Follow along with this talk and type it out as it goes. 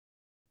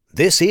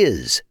This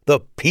is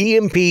the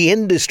PMP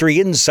Industry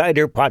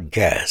Insider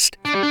Podcast.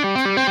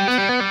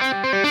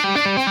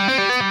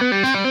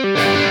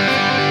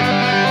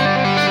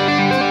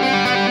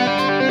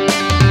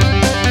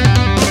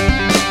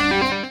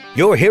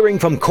 You're hearing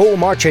from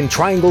Coalmarch and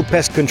Triangle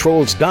Pest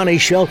Control's Donnie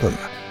Shelton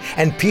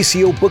and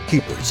PCO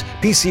Bookkeepers,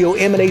 PCO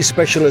M&A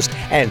Specialist,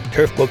 and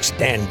Turfbook's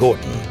Dan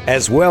Gordon,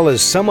 as well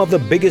as some of the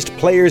biggest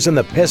players in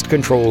the pest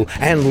control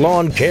and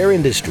lawn care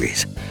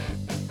industries.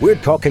 We're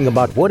talking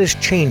about what is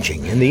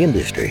changing in the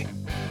industry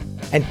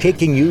and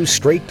taking you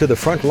straight to the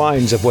front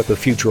lines of what the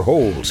future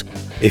holds.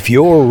 If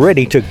you're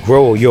ready to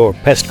grow your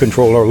pest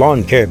control or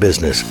lawn care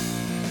business,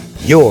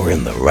 you're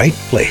in the right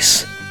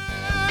place.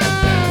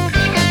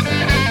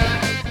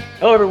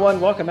 Hello, everyone.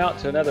 Welcome out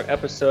to another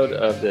episode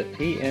of the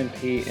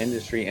PMP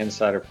Industry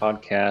Insider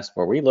Podcast,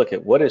 where we look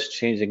at what is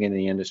changing in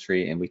the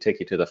industry and we take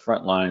you to the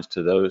front lines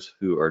to those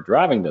who are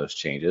driving those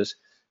changes.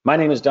 My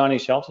name is Donnie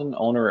Shelton,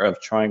 owner of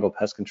Triangle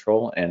Pest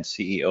Control and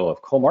CEO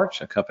of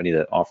Coalmarch, a company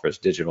that offers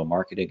digital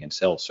marketing and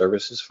sales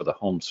services for the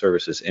home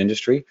services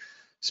industry,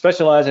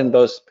 specializing in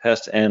both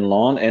pest and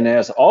lawn. And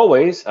as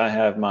always, I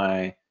have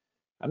I'm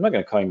not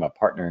going to call you my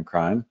partner in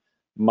crime,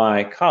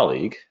 my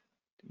colleague.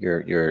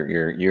 You're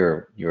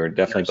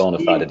definitely bona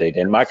fide today,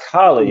 Dan. My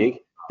colleague,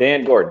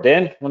 Dan Gordon.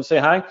 Dan, want to say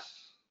hi?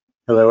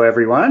 Hello,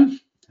 everyone.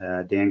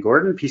 Dan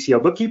Gordon,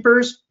 PCO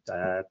Bookkeepers,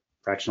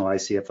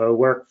 fractionalized CFO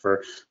work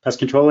for pest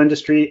control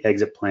industry,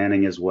 exit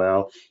planning as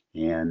well.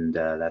 And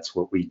that's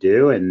what we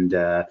do. And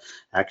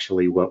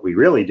actually what we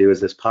really do is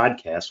this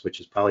podcast,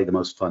 which is probably the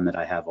most fun that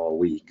I have all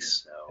week.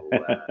 So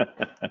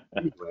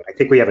anyway, I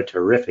think we have a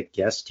terrific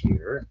guest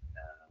here.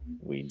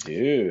 We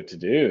do.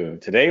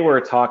 Today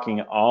we're talking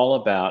all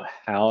about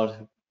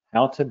how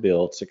to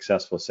build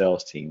successful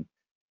sales team.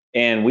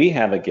 And we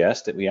have a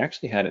guest that we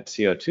actually had at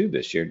CO2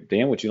 this year.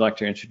 Dan, would you like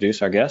to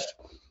introduce our guest?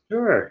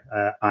 Sure.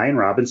 Ian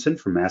Robinson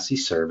from Massey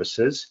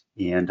Services.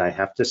 And I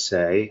have to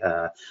say,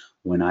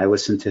 when I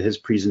listened to his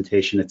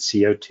presentation at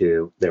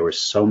CO2, there was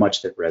so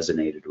much that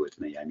resonated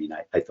with me. I mean,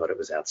 I thought it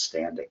was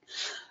outstanding.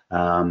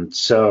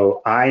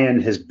 So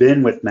Ian has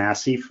been with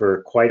Massey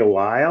for quite a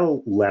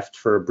while, left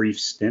for a brief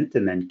stint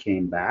and then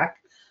came back.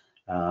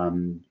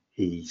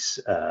 He's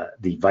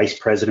the Vice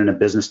President of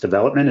Business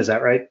Development. Is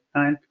that right,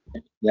 Ian?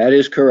 That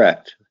is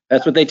correct.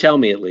 That's what they tell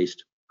me, at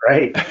least.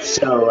 Right.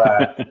 So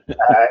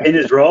in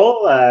his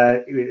role,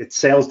 it's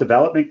sales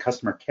development,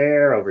 customer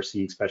care,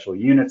 overseeing special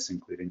units,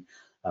 including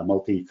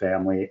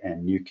multifamily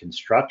and new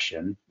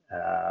construction.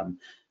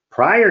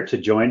 Prior to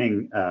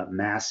joining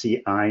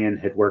Massey, Ian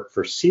had worked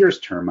for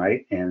Sears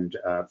Termite. And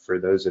for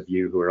those of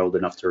you who are old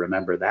enough to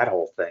remember that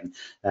whole thing,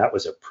 that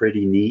was a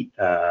pretty neat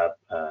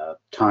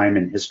time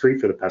in history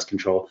for the pest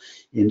control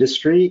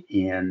industry.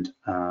 And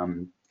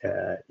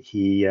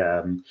he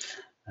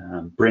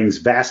brings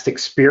vast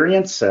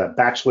experience, a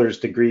bachelor's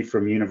degree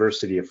from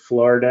University of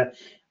Florida,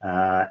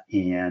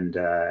 and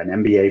an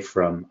MBA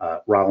from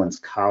Rollins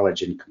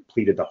College, and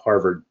completed the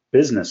Harvard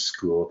Business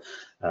School,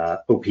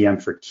 OPM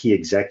for key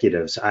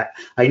executives.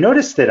 I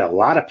noticed that a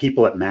lot of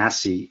people at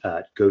Massey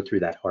go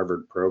through that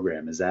Harvard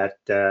program. Is that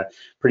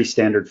pretty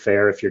standard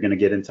fare if you're going to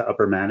get into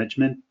upper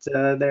management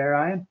there,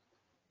 Ian?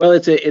 Well,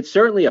 it's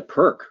certainly a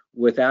perk,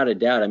 without a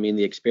doubt. I mean,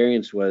 the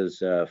experience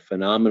was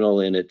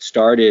phenomenal, and it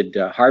started.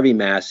 Harvey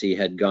Massey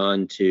had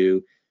gone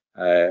to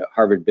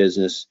Harvard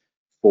Business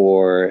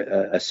for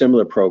a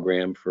similar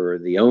program for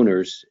the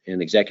owners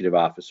and executive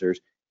officers,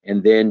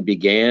 and then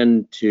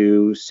began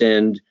to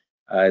send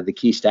the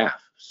key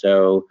staff.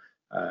 So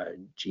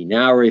Gene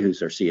Nowry,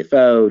 who's our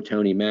CFO,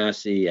 Tony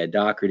Massey, Ed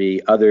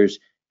Doherty, others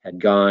had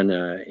gone,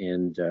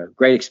 and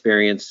great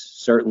experience.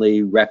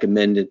 Certainly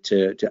recommend it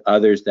to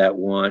others that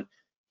want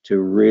to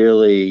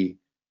really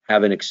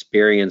have an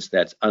experience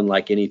that's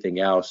unlike anything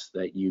else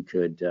that you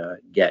could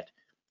get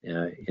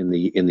in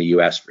the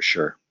U.S. for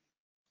sure.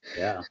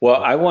 Yeah.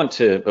 Well, I want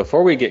to,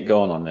 before we get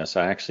going on this,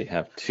 I actually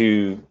have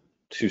two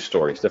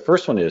stories. The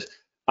first one is,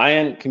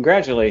 Ian,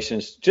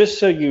 congratulations. Just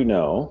so you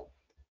know,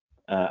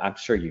 I'm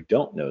sure you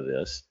don't know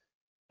this,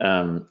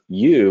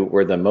 you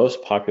were the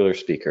most popular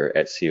speaker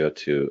at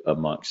CO2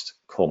 amongst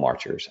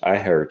Coalmarchers. I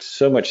heard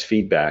so much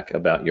feedback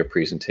about your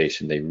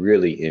presentation. They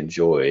really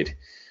enjoyed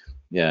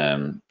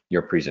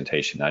your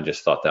presentation. I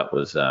just thought that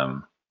was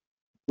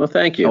well,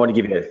 thank you. I want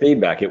to give you that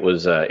feedback. It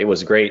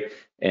was great.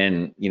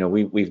 And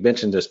we've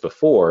mentioned this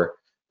before.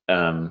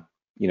 I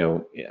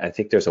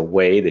think there's a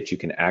way that you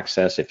can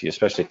access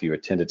especially if you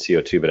attended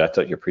CO2, but I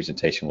thought your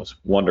presentation was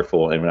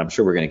wonderful, and I'm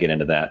sure we're going to get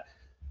into that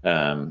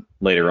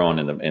later on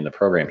in the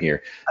program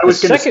here. I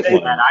was going to say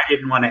that I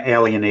didn't want to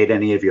alienate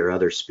any of your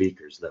other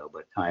speakers, though.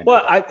 But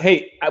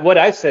what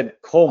I said,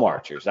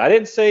 Coalmarchers. I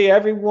didn't say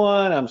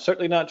everyone. I'm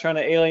certainly not trying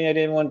to alienate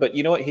anyone. But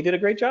you know what? He did a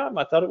great job.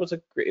 I thought it was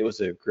a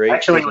great.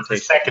 Actually, it was the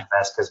second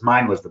best, because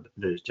mine was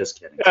just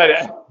kidding.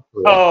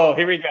 Oh,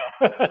 here we go.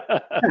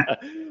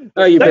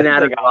 Oh, you've been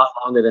at it a lot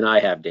longer than I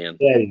have, Dan.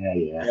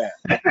 Yeah.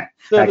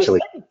 So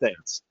actually, the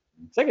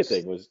second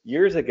thing was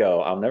years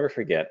ago. I'll never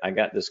forget. I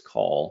got this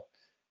call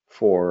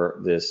for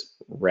this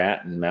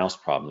rat and mouse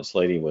problem. This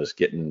lady was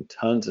getting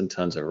tons and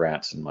tons of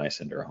rats and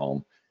mice into her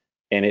home.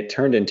 and it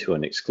turned into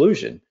an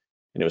exclusion.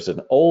 And it was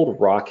an old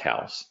rock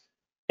house,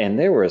 and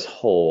there was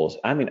holes.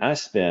 I mean, I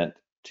spent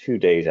 2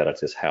 days out of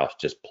this house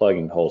just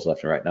plugging holes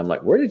left and right. And I'm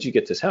like, where did you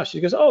get this house?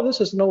 She goes, oh, this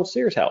is an old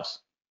Sears house.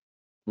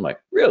 I'm like,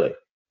 really?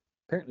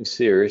 Apparently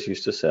Sears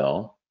used to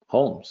sell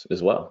homes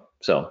as well.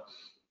 So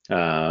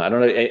I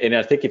don't know. And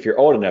I think if you're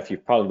old enough,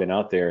 you've probably been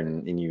out there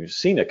and you've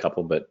seen a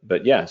couple,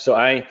 but yeah.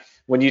 So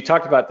when you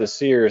talked about the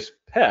Sears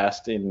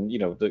pest, and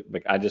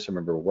like I just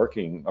remember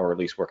working, or at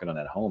least working on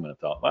that home, and I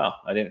thought, wow,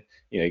 I didn't,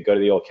 you go to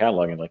the old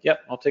catalog and like, yep,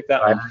 I'll take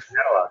that one.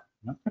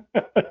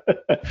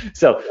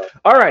 So,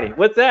 all righty.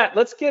 With that,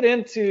 let's get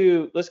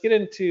into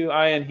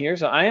Ian here.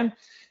 So, Ian,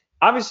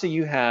 obviously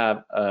you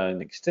have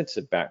an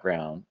extensive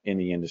background in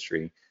the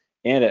industry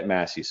and at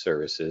Massey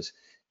Services.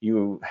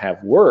 You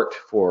have worked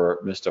for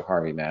Mr.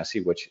 Harvey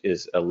Massey, which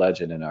is a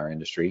legend in our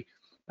industry.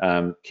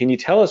 Can you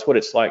tell us what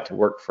it's like to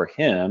work for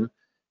him?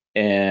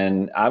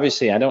 And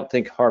obviously, I don't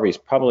think Harvey's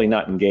probably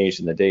not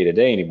engaged in the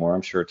day-to-day anymore.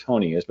 I'm sure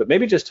Tony is, but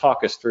maybe just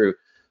talk us through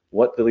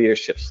what the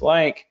leadership's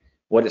like,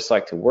 what it's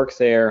like to work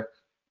there.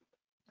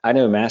 I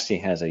know Massey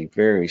has a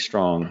very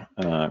strong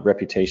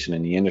reputation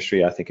in the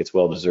industry. I think it's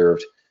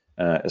well-deserved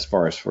as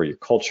far as for your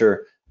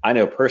culture. I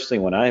know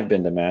personally, when I've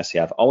been to Massey,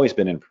 I've always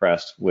been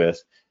impressed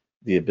with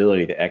the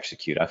ability to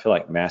execute. I feel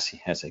like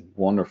Massey has a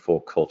wonderful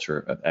culture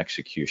of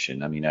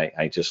execution. I mean,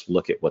 I just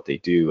look at what they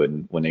do,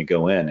 and when they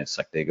go in, it's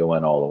like they go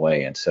in all the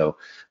way. And so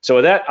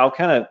with that, I'll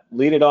kind of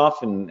lead it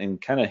off and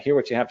kind of hear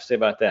what you have to say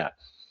about that.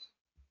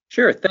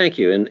 Sure, thank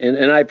you.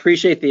 And I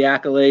appreciate the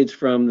accolades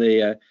from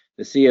the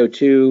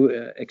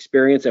CO2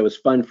 experience. That was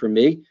fun for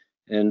me,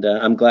 and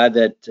I'm glad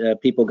that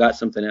people got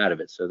something out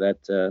of it. So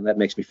that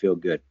makes me feel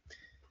good.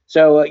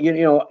 So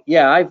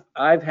yeah,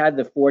 I've had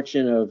the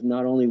fortune of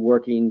not only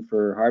working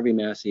for Harvey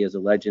Massey as a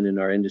legend in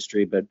our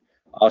industry, but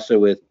also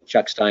with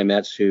Chuck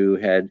Steinmetz, who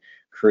had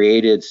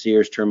created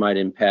Sears Termite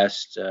and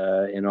Pest,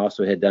 and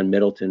also had done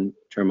Middleton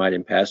Termite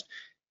and Pest.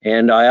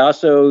 And I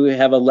also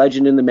have a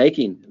legend in the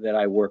making that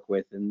I work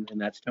with, and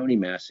that's Tony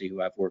Massey,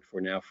 who I've worked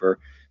for now for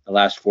the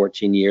last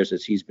 14 years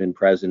as he's been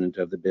president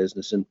of the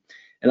business. And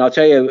I'll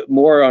tell you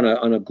more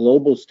on a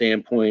global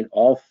standpoint,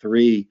 all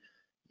three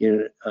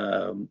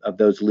of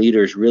those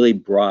leaders really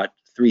brought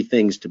three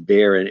things to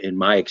bear in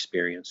my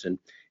experience.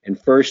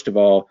 And first of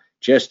all,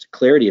 just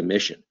clarity of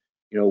mission.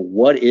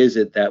 What is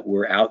it that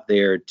we're out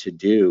there to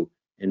do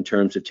in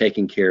terms of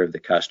taking care of the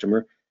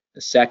customer?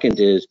 The second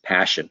is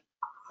passion.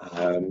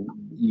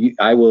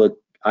 I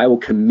will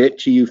commit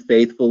to you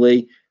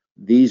faithfully.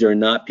 These are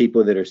not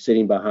people that are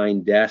sitting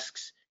behind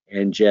desks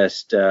and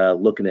just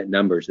looking at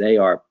numbers. They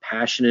are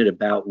passionate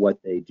about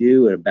what they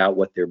do and about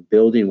what they're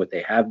building, what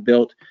they have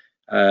built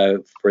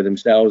for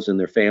themselves and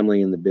their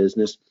family and the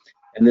business.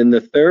 And then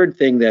the third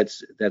thing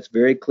that's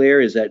very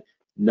clear is that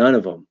none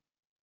of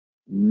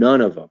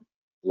them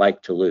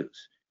like to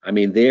lose. I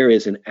mean, there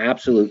is an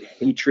absolute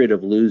hatred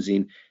of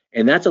losing,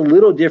 and that's a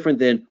little different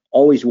than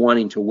always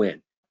wanting to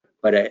win.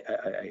 But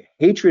a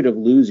hatred of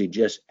losing,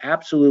 just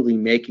absolutely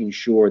making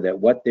sure that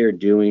what they're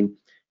doing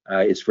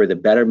is for the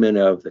betterment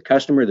of the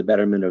customer, the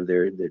betterment of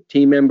their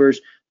team members,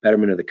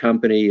 betterment of the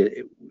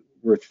company,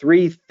 were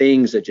three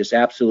things that just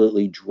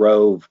absolutely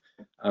drove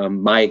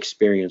my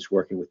experience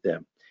working with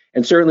them.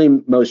 And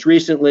certainly most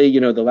recently,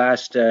 the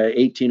last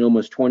 18,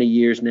 almost 20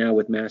 years now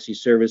with Massey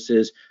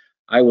Services,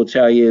 I will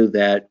tell you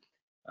that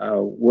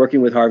working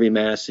with Harvey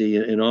Massey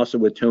and also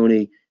with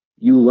Tony,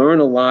 you learn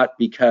a lot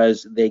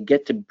because they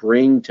get to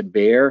bring to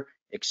bear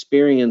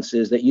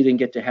experiences that you didn't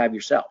get to have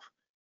yourself.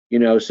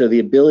 So the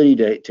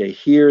ability to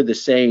hear the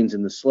sayings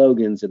and the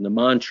slogans and the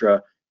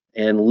mantra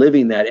and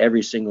living that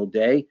every single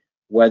day,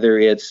 whether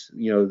it's,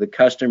 the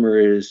customer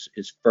is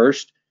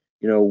first,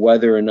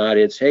 whether or not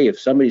it's, hey, if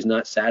somebody's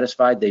not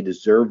satisfied, they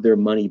deserve their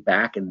money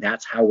back, and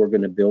that's how we're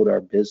going to build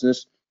our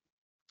business.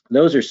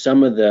 Those are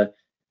some of the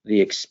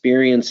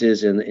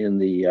experiences and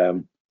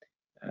the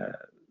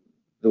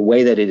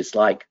way that it is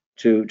like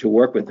to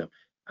work with them.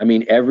 I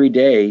mean, every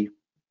day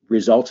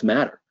results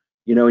matter,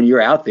 and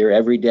you're out there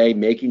every day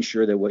making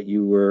sure that what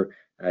you were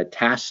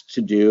tasked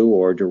to do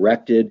or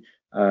directed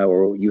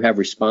or you have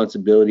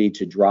responsibility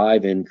to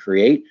drive and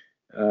create,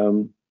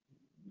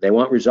 they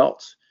want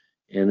results.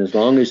 And as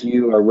long as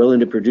you are willing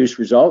to produce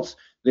results,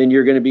 then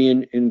you're going to be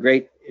in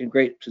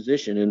great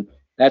position. And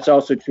that's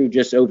also true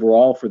just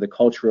overall for the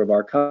culture of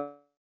our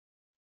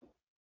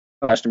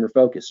customer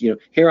focus.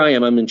 Here I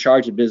am, I'm in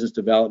charge of business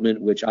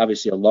development, which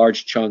obviously a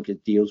large chunk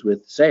it deals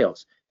with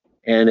sales.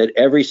 And at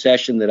every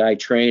session that I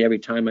train, every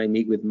time I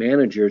meet with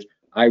managers,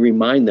 I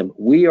remind them,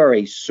 we are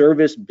a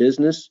service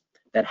business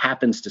that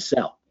happens to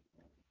sell.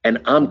 And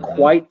I'm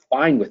quite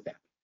fine with that.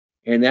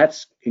 And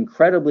that's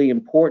incredibly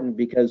important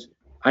because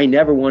I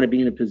never want to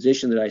be in a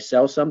position that I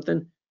sell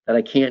something that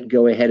I can't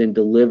go ahead and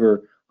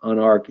deliver on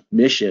our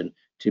mission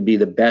to be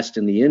the best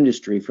in the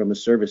industry from a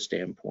service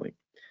standpoint.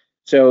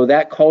 So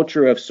that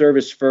culture of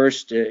service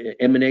first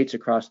emanates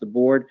across the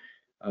board.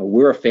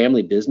 We're a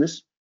family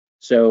business.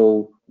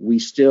 So we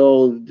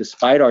still,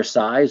 despite our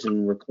size,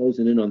 and we're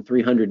closing in on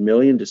 300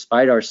 million,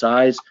 despite our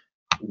size,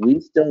 we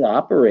still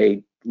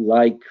operate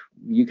like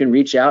you can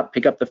reach out,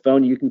 pick up the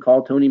phone, you can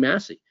call Tony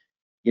Massey.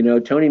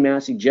 Tony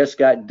Massey just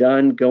got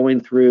done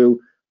going through,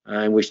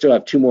 and we still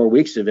have 2 more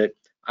weeks of it.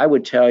 I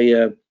would tell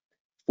you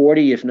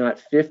 40, if not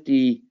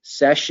 50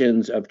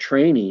 sessions of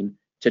training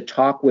to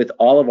talk with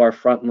all of our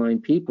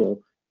frontline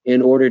people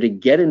in order to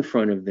get in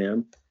front of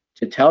them,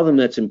 to tell them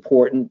that's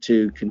important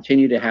to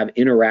continue to have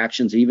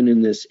interactions even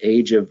in this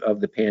age of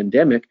the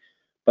pandemic,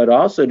 but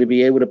also to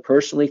be able to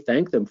personally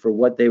thank them for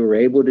what they were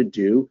able to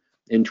do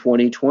in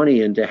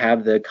 2020 and to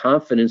have the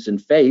confidence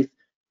and faith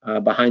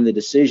behind the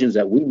decisions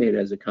that we made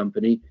as a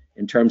company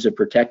in terms of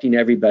protecting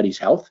everybody's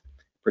health,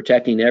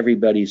 protecting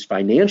everybody's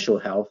financial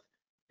health,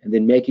 and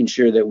then making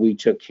sure that we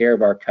took care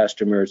of our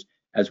customers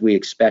as we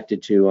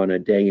expected to on a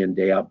day in,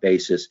 day out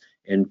basis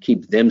and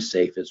keep them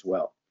safe as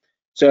well.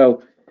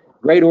 So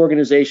great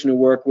organization to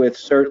work with,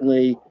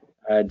 certainly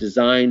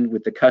designed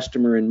with the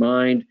customer in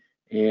mind,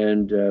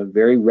 and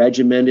very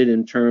regimented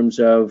in terms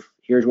of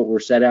here's what we're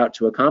set out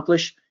to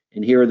accomplish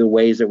and here are the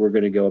ways that we're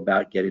going to go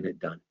about getting it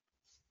done.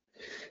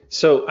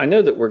 So I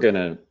know that we're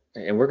going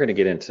to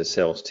get into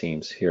sales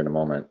teams here in a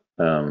moment.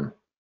 I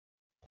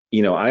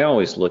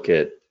always look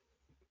at,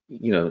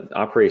 the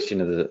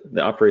operations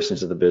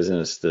of the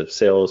business, the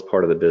sales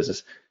part of the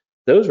business.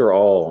 Those are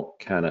all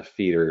kind of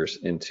feeders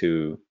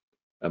into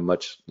a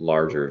much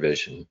larger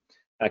vision.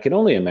 I can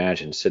only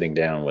imagine sitting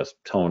down with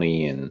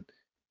Tony and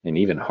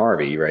even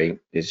Harvey, right?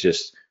 It's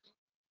just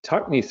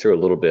talk me through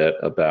a little bit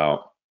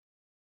about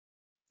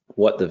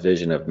what the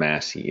vision of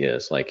Massey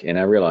is like. And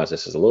I realize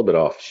this is a little bit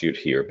offshoot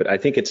here, but I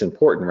think it's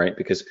important, right?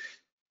 Because,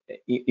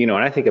 and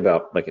I think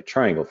about like a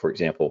Triangle, for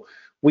example,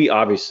 we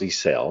obviously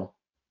sell,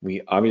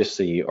 we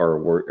obviously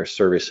are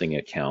servicing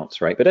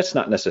accounts, right? But that's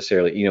not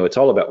necessarily, it's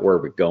all about where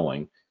we're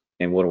going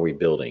and what are we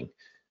building.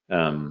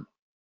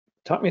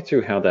 Talk me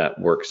through how that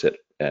works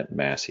at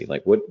Massey.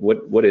 Like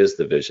what is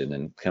the vision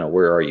and kind of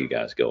where are you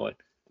guys going?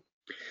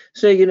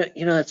 So,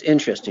 that's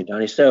interesting,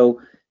 Donnie.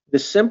 So the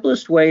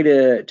simplest way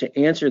to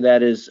answer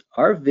that is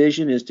our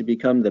vision is to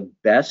become the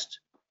best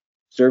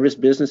service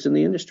business in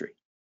the industry.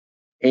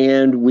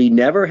 And we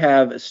never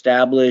have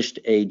established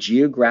a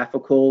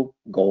geographical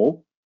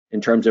goal in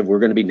terms of we're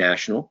going to be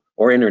national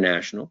or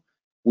international.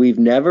 We've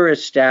never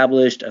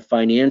established a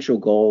financial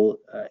goal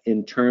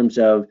in terms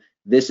of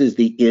this is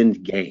the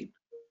end game.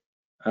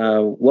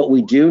 What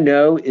we do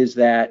know is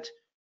that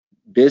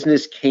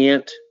business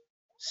can't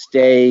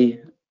stay,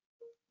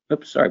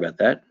 sorry about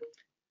that.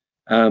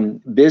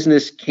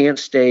 Business can't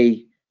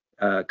stay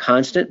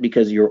constant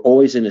because you're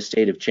always in a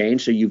state of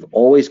change. So you've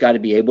always got to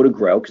be able to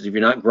grow, because if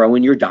you're not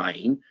growing, you're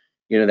dying.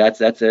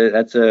 That's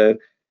a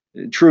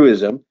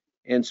truism.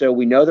 And so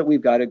we know that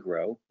we've got to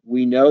grow.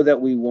 We know that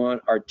we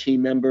want our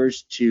team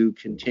members to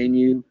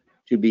continue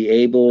to be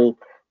able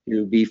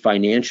to be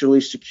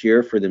financially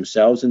secure for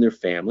themselves and their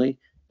family,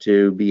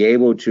 to be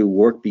able to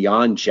work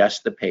beyond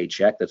just the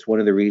paycheck. That's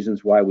one of the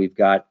reasons why we've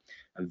got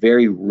a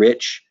very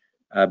rich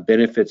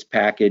benefits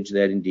package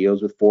that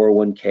deals with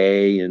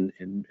 401k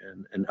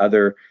and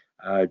other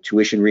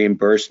tuition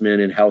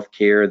reimbursement and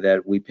healthcare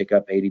that we pick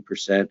up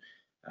 80%.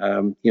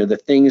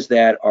 The things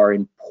that are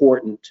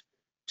important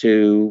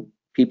to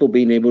people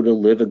being able to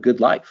live a good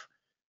life.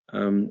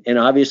 And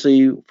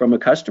obviously, from a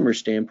customer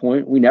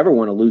standpoint, we never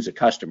want to lose a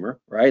customer,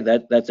 right?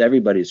 That's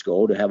everybody's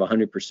goal, to have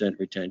 100%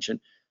 retention.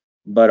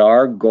 But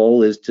our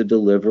goal is to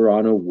deliver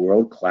on a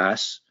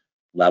world-class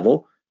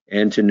level,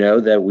 and to know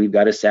that we've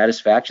got a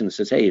satisfaction that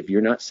says, hey, if you're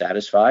not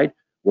satisfied,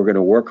 we're going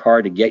to work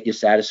hard to get you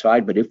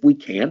satisfied. But if we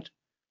can't,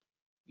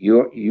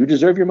 you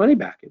deserve your money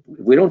back. If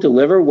we don't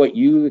deliver what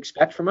you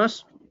expect from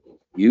us,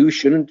 you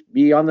shouldn't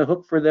be on the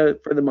hook for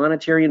the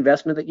monetary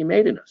investment that you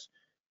made in us.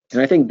 And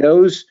I think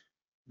those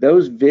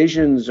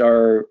visions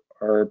are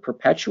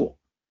perpetual.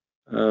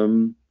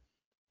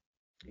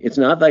 It's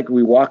not like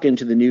we walk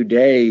into the new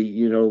day,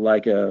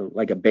 like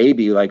a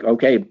baby, like,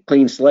 okay,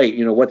 clean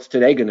slate, what's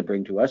today going to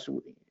bring to us?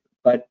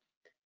 But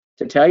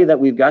to tell you that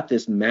we've got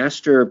this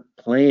master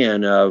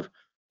plan of,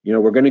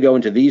 we're going to go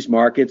into these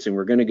markets and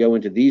we're going to go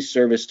into these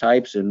service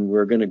types and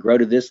we're going to grow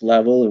to this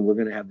level and we're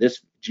going to have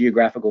this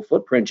geographical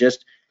footprint,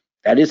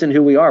 that isn't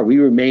who we are. We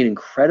remain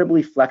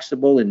incredibly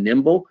flexible and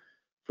nimble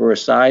for a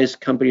size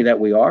company that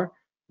we are,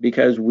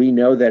 because we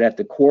know that at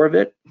the core of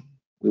it,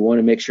 we want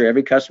to make sure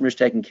every customer is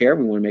taken care of.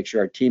 We want to make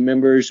sure our team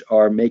members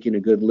are making a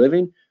good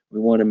living. We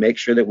want to make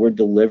sure that we're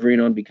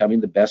delivering on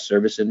becoming the best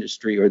service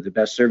industry or the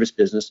best service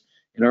business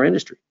in our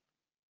industry.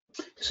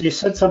 So you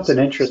said something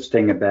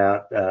interesting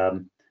about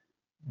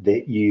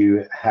that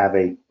you have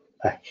a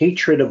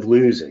hatred of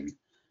losing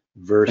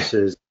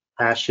versus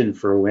passion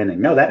for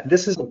winning. No,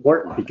 this is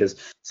important, because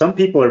some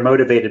people are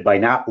motivated by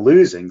not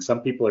losing.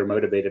 Some people are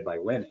motivated by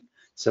winning.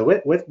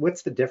 So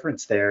what's the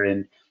difference there?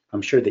 And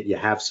I'm sure that you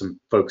have some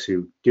folks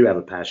who do have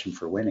a passion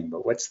for winning,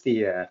 but what's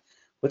the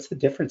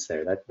difference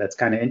there? That's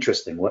kind of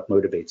interesting. What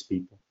motivates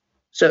people?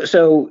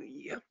 So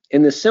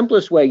in the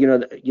simplest way,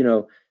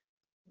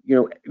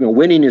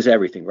 winning is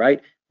everything,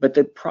 right? But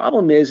the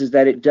problem is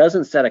that it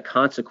doesn't set a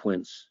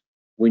consequence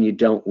when you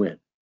don't win.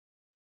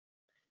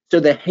 So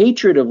the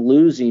hatred of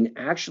losing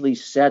actually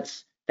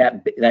sets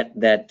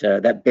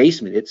that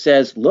basement. It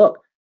says,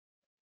 look,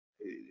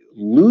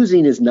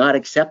 losing is not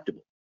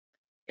acceptable.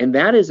 And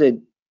that is a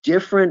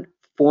different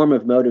form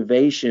of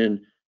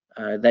motivation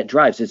that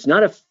drives. It's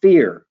not a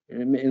fear.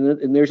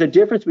 And there's a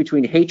difference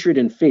between hatred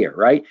and fear,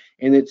 right?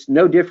 And it's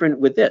no different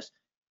with this.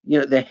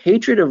 The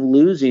hatred of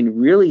losing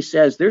really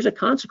says there's a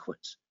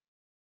consequence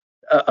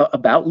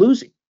about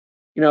losing.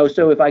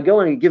 So if I go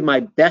and give my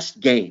best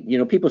game,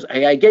 people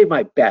say, I gave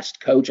my best,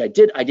 coach. I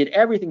did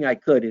everything I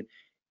could.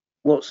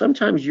 Well,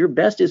 sometimes your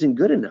best isn't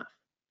good enough.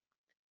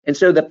 And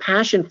so the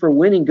passion for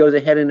winning goes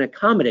ahead and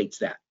accommodates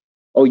that.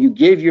 Oh, you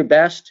gave your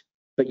best,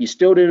 but you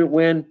still didn't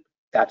win.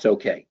 That's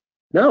okay.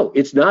 No,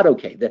 it's not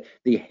okay.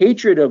 The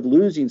hatred of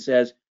losing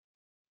says,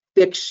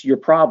 fix your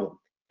problem,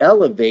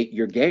 elevate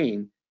your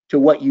game to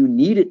what you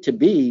need it to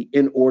be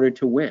in order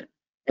to win.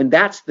 And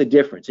that's the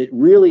difference. It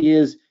really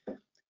is,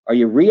 are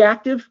you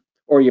reactive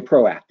or are you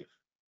proactive?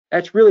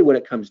 That's really what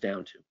it comes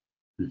down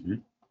to.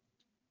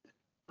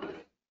 Mm-hmm.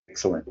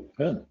 Excellent.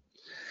 Good.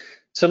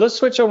 So let's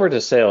switch over to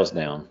sales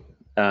now.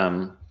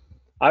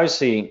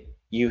 Obviously,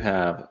 you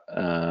have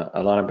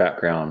a lot of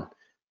background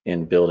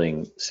in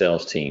building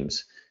sales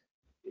teams.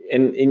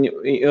 And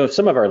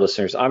some of our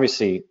listeners,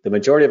 obviously, the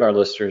majority of our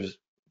listeners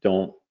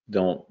don't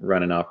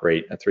run and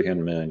operate a $300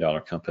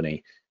 million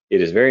company.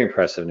 It is very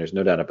impressive, and there's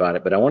no doubt about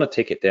it. But I want to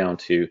take it down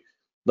to,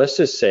 let's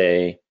just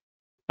say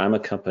I'm a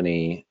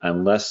company,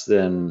 I'm less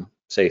than,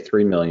 say,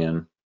 3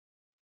 million.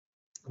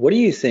 What do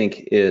you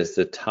think is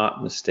the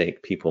top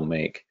mistake people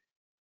make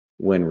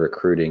when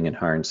recruiting and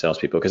hiring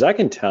salespeople? Because I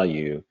can tell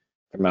you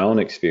from my own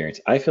experience,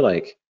 I feel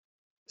like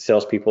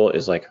salespeople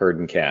is like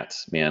herding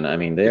cats, man. I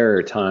mean, there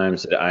are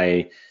times that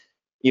I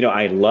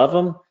love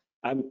them.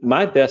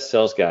 My best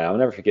sales guy, I'll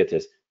never forget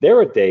this. There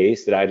were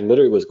days that I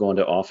literally was going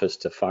to office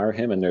to fire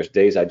him, and there's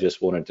days I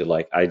just wanted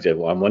to I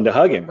wanted to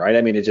hug him, right?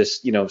 I mean, it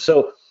just,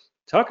 so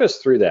talk us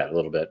through that a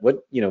little bit.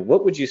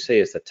 What would you say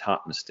is the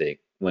top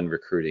mistake when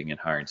recruiting and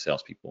hiring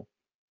salespeople?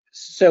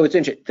 So it's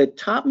interesting. The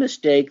top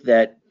mistake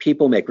that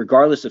people make,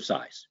 regardless of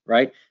size,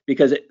 right?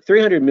 Because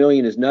 300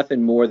 million is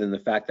nothing more than the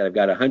fact that I've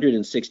got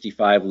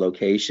 165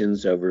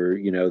 locations over,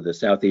 the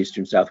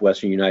southeastern,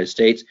 southwestern United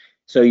States.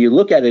 So you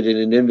look at it at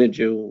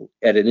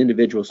an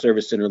individual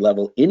service center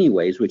level,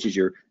 anyways, which is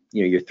your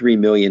 3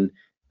 million,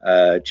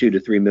 $2 to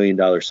 $3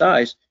 million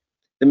size.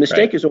 The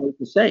mistake is always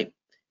the same,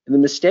 and the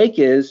mistake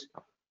is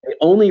they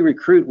only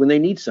recruit when they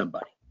need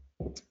somebody.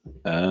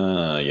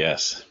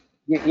 Yes.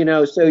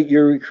 So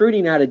you're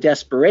recruiting out of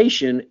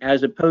desperation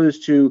as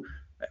opposed to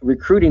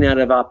recruiting out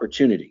of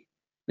opportunity.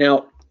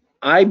 Now,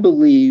 I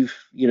believe,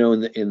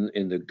 in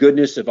the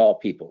goodness of all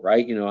people,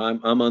 right?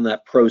 I'm on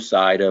that pro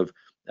side of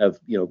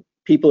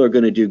people are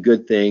going to do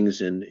good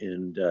things, and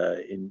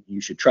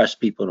you should trust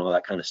people and all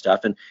that kind of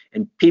stuff. And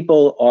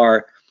people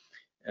are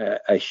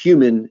a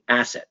human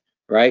asset,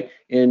 right?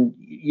 And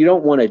you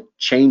don't want to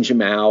change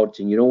them out,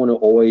 and you don't want to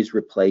always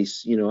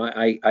replace.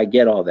 I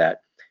get all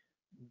that.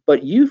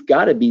 But you've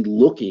got to be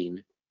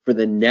looking for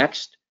the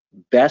next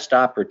best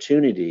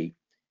opportunity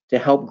to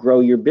help grow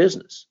your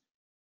business.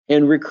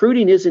 And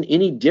recruiting isn't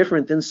any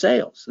different than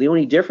sales. The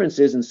only difference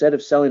is, instead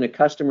of selling a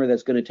customer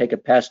that's going to take a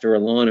pest or a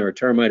lawn or a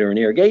termite or an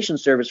irrigation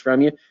service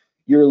from you,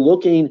 you're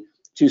looking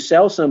to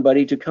sell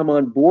somebody to come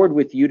on board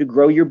with you to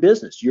grow your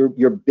business, your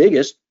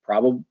biggest,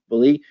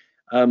 probably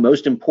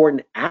most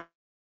important asset.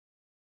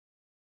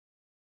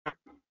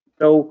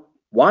 So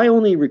why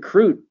only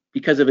recruit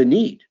because of a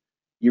need?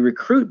 You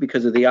recruit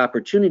because of the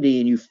opportunity,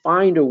 and you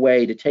find a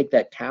way to take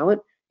that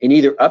talent and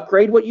either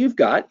upgrade what you've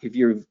got, if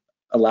you've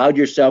allowed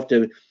yourself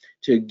to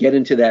get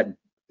into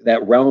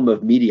that realm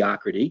of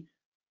mediocrity,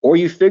 or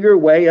you figure a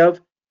way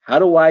of, how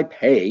do I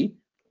pay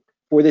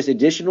for this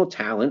additional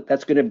talent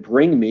that's going to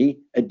bring me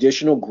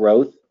additional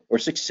growth or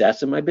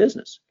success in my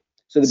business?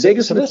 So the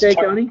biggest mistake,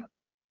 Donnie,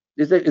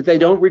 is that they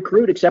don't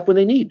recruit except when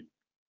they need.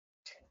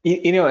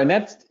 And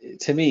that's,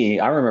 to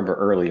me, I remember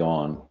early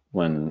on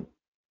when,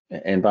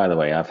 and by the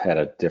way, I've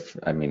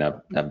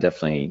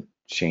definitely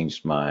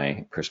changed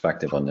my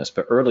perspective on this,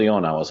 but early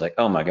on I was like,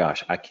 oh my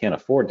gosh, I can't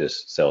afford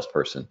this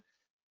salesperson.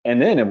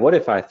 And then, what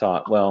if I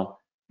thought, well,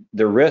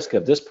 the risk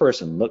of this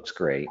person looks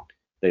great,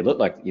 they look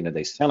like,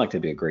 they sound like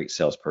they'd be a great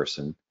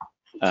salesperson.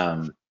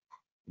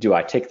 Do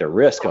I take the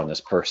risk on this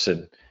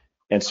person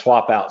and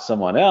swap out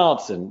someone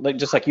else? And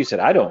just like you said,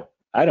 I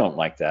don't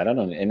like that.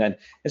 And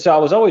so I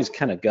was always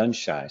kind of gun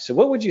shy. So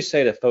what would you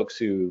say to folks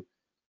who,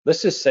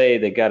 let's just say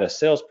they got a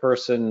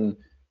salesperson,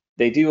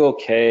 they do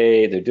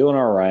okay, they're doing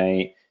all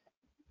right,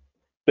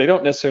 they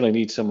don't necessarily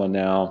need someone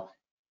now,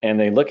 and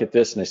they look at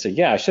this and they say,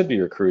 yeah, I should be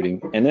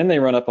recruiting, and then they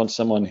run up on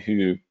someone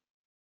who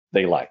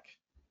they like.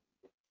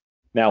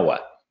 Now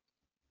what?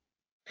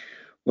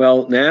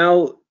 Well,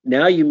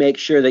 now you make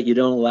sure that you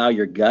don't allow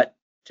your gut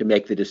to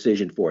make the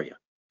decision for you.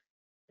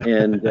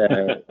 And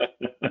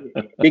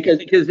because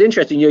it's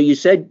interesting, you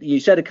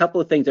said a couple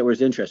of things that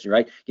was interesting,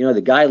 right?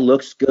 The guy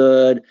looks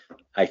good.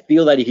 I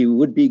feel that he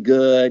would be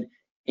good.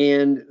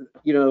 And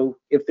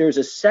if there's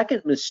a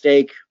second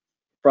mistake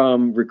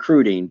from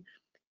recruiting,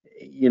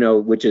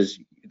 which is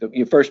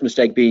your first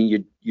mistake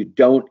being you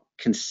don't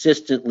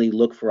consistently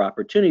look for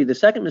opportunity. The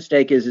second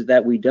mistake is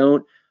that we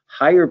don't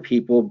hire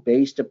people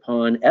based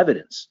upon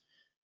evidence.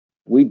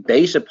 We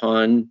base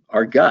upon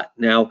our gut.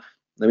 Now,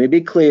 let me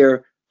be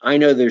clear. I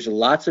know there's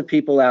lots of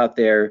people out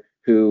there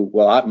who,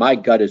 well, my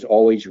gut is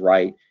always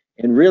right.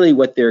 And really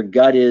what their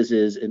gut is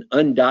an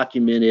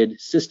undocumented,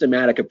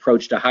 systematic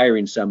approach to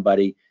hiring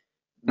somebody.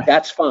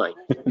 That's fine.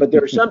 But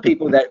there are some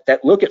people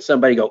that look at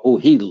somebody and go, oh,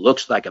 he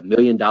looks like $1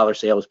 million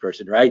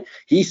salesperson, right?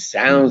 He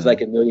sounds like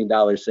 $1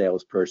 million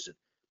salesperson.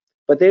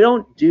 But they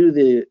don't do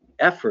the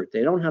effort.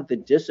 They don't have the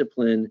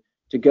discipline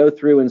to go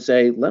through and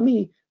say, let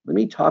me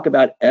talk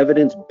about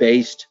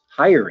evidence-based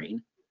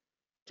hiring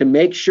to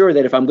make sure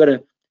that if I'm going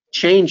to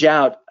change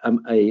out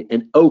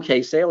an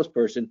okay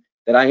salesperson,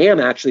 that I am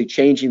actually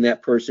changing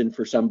that person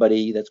for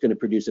somebody that's going to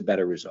produce a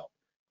better result.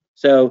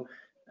 So,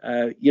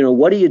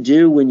 what do you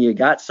do when you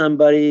got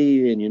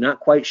somebody and you're not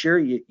quite sure?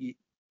 You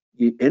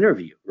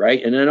interview,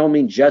 right? And I don't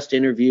mean just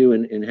interview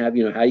and have,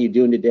 how you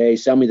doing today?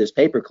 Sell me this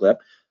paperclip,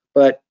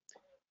 but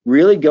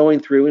really going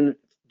through and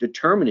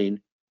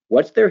determining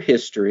what's their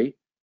history,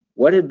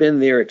 what have been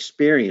their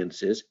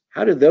experiences,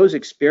 how do those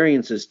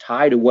experiences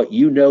tie to what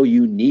you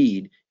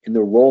need in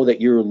the role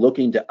that you're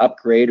looking to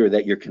upgrade or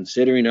that you're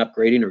considering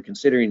upgrading or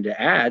considering to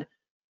add,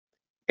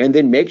 and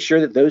then make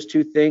sure that those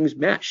two things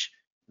mesh.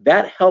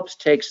 That helps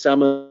take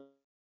some of,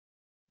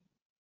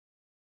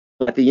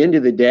 at the end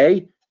of the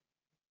day,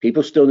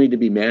 people still need to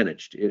be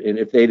managed. And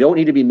if they don't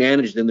need to be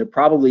managed, then they're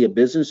probably a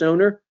business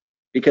owner,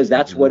 because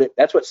that's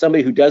that's what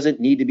somebody who doesn't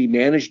need to be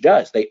managed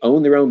does. They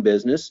own their own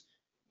business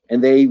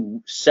and they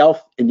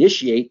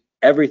self-initiate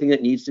everything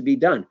that needs to be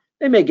done.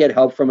 They may get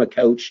help from a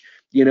coach,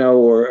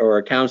 or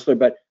a counselor,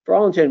 but for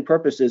all intent and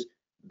purposes,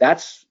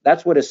 that's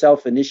what a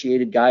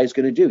self-initiated guy is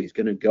going to do. He's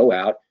going to go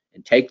out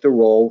and take the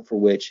role for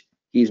which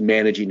he's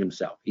managing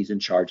himself. He's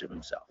in charge of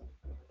himself.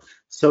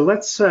 So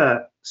let's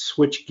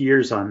switch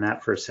gears on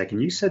that for a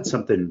second. You said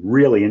something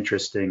really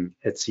interesting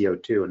at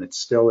CO2, and it's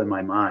still in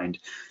my mind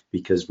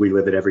because we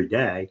live it every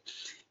day,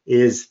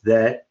 is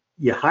that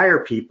you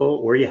hire people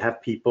or you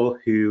have people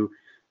who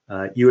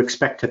you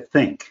expect to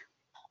think,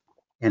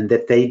 and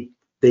that they,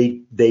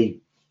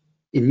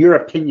 in your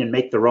opinion,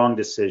 make the wrong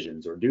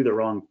decisions or do the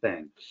wrong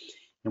thing.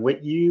 And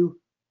what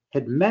you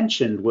had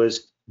mentioned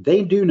was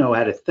they do know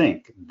how to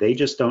think. They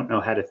just don't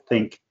know how to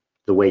think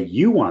the way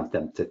you want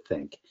them to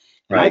think.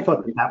 And right. I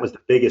thought that was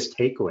the biggest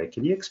takeaway.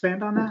 Can you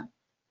expand on that?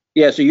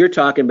 Yeah, so you're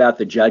talking about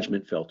the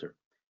judgment filter.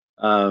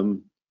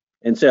 And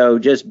so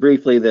just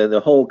briefly,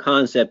 the whole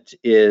concept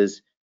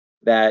is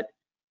that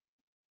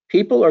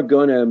people are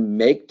going to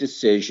make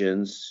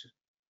decisions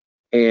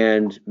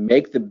and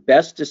make the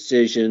best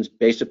decisions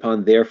based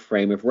upon their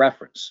frame of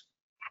reference.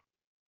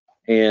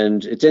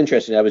 And it's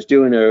interesting, I was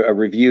doing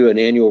an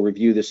annual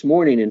review this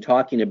morning and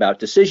talking about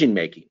decision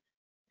making,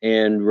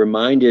 and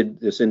reminded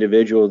this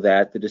individual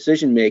that the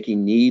decision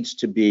making needs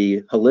to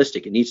be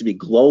holistic. It needs to be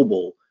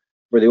global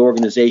for the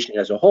organization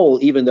as a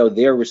whole, even though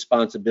their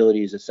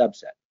responsibility is a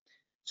subset.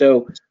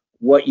 So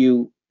what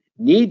you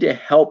need to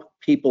help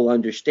people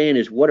understand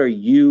is, what are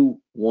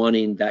you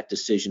wanting that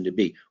decision to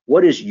be?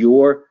 What is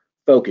your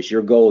focus,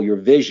 your goal, your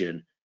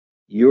vision,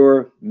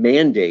 your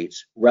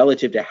mandates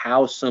relative to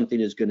how something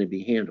is going to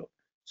be handled?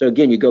 So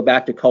again, you go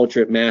back to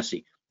culture at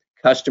Massey.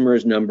 Customer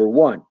is number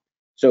one.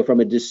 So from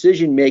a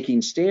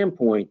decision-making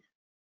standpoint,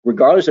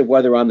 regardless of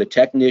whether I'm the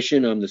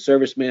technician, I'm the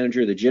service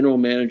manager, the general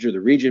manager,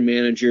 the region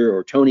manager,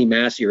 or Tony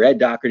Massey or Ed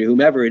Doherty,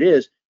 whomever it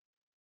is,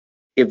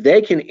 if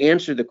they can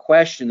answer the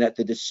question that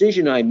the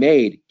decision I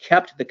made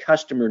kept the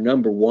customer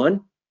number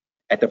one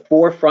at the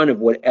forefront of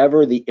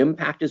whatever the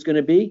impact is going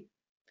to be,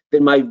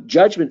 then my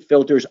judgment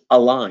filter's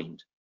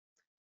aligned.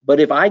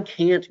 But if I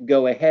can't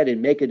go ahead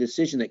and make a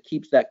decision that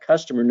keeps that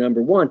customer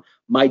number one,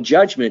 my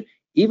judgment,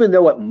 even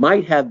though it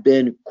might have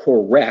been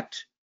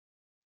correct,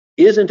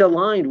 isn't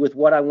aligned with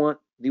what I want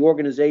the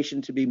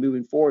organization to be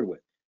moving forward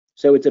with.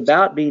 So it's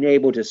about being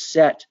able to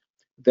set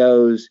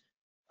those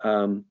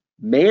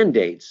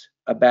mandates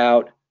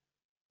about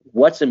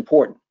what's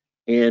important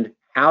and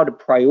how to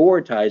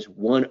prioritize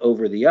one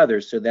over the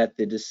other, so that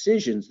the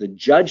decisions, the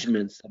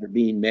judgments that are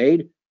being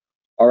made,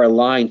 are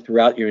aligned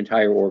throughout your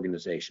entire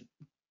organization.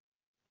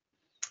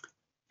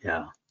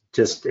 Yeah,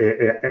 just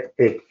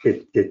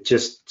it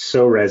just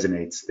so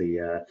resonates.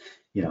 The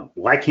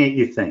why can't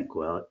you think?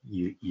 Well,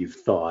 you've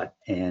thought,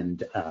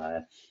 and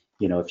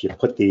if you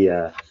put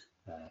the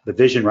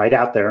vision right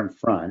out there in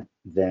front,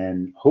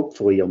 then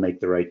hopefully you'll make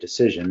the right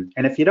decision.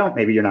 And if you don't,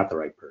 maybe you're not the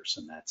right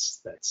person.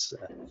 That's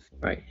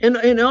right.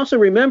 And also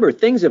remember,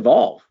 things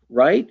evolve,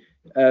 right?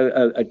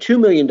 A $2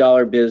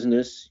 million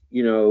business,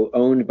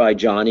 owned by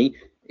Johnny,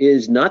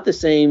 is not the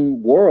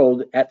same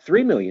world at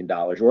 $3 million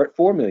or at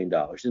 $4 million.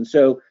 And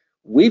so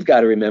we've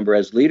got to remember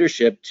as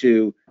leadership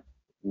to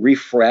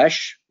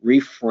refresh,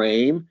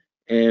 reframe,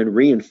 and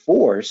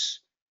reinforce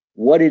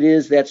what it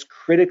is that's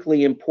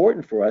critically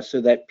important for us,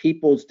 so that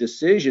people's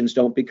decisions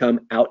don't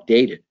become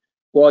outdated.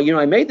 Well,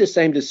 I made the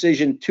same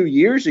decision 2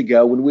 years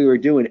ago when we were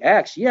doing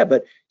X. Yeah,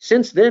 but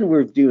since then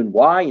we're doing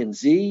Y and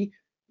Z.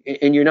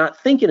 and you're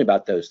not thinking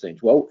about those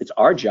things. Well, it's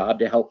our job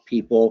to help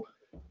people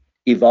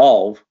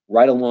evolve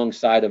right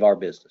alongside of our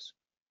business.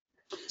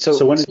 So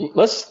I was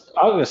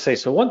going to say,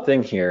 so one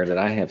thing here that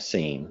I have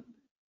seen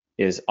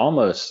is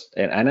almost,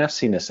 and I've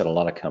seen this at a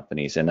lot of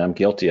companies, and I'm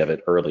guilty of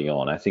it early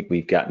on. I think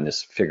we've gotten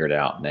this figured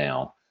out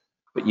now,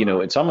 but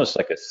it's almost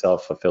like a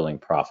self-fulfilling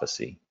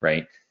prophecy,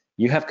 right?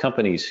 You have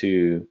companies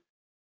who,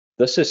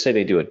 let's just say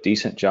they do a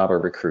decent job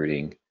of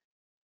recruiting,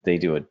 they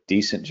do a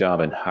decent job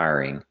in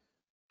hiring,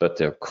 but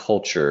their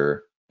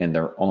culture and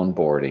their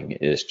onboarding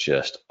is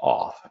just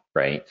off,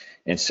 right?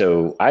 And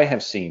so I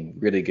have seen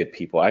really good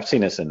people. I've seen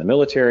this in the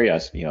military.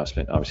 I've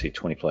spent obviously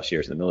 20 plus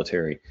years in the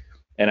military,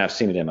 and I've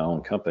seen it in my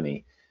own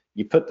company.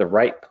 You put the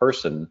right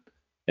person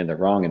in the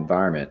wrong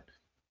environment,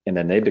 and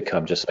then they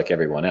become just like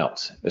everyone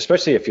else,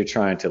 especially if you're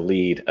trying to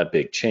lead a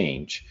big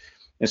change.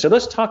 And so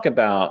let's talk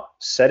about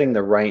setting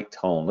the right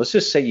tone. Let's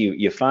just say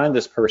you find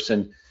this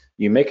person,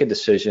 you make a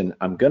decision,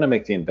 I'm going to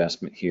make the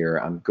investment here,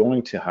 I'm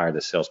going to hire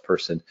the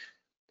salesperson.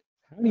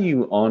 How do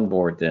you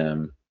onboard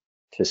them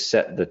to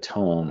set the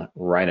tone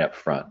right up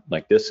front?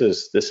 Like this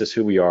is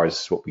who we are,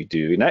 this is what we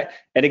do.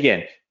 And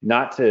again,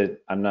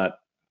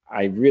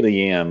 I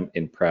really am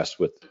impressed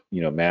with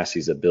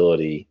Massey's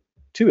ability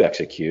to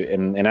execute.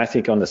 And I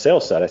think on the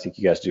sales side, I think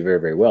you guys do very,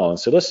 very well. And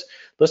so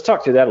let's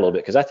talk through that a little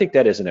bit, because I think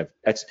that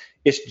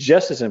it's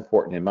just as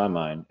important in my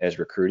mind as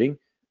recruiting,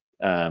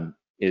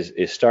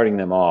 is starting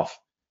them off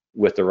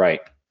with the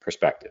right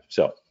perspective.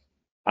 So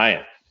I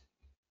am.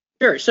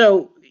 Sure.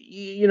 So,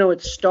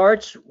 it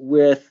starts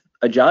with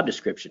a job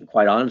description,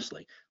 quite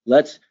honestly.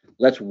 Let's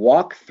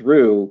walk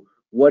through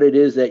what it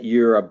is that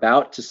you're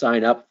about to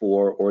sign up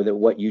for, or that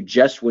what you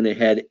just went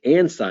ahead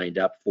and signed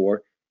up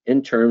for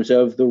in terms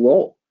of the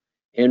role,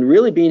 and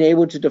really being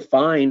able to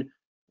define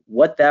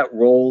what that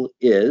role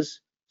is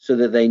so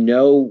that they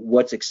know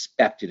what's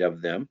expected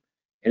of them.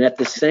 And at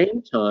the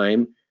same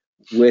time,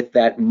 with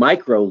that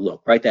micro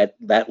look, right,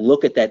 that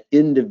look at that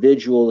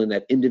individual and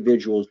that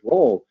individual's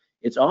role,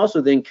 it's also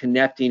then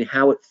connecting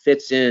how it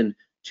fits in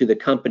to the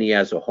company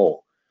as a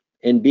whole,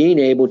 and being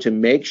able to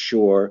make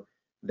sure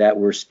that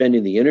we're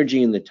spending the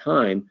energy and the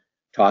time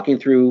talking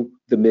through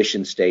the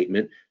mission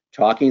statement,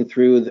 talking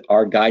through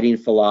our guiding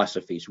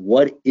philosophies.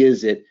 What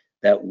is it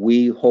that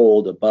we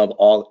hold above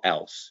all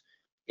else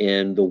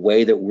in the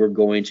way that we're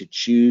going to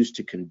choose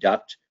to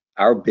conduct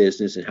our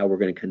business, and how we're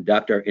going to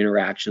conduct our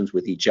interactions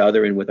with each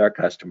other and with our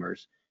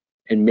customers,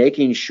 and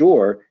making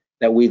sure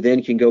that we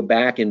then can go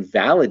back and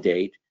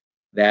validate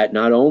that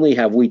not only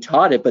have we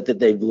taught it, but that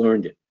they've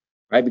learned it,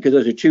 right? Because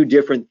those are two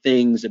different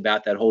things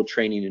about that whole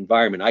training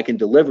environment. I can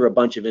deliver a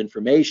bunch of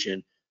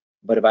information,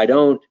 but if I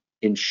don't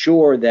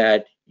ensure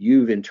that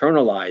you've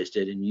internalized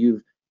it and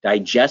you've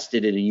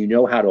digested it and you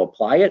know how to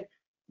apply it,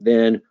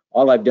 then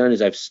all I've done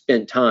is I've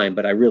spent time,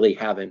 but I really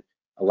haven't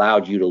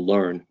allowed you to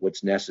learn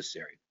what's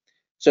necessary.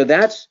 So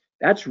that's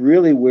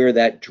really where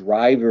that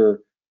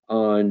driver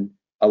on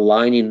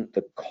aligning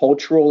the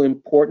cultural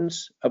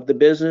importance of the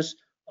business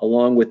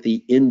along with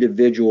the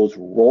individual's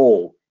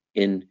role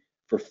in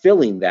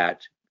fulfilling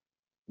that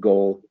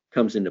goal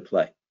comes into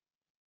play.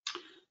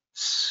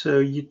 So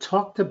you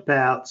talked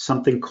about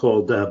something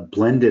called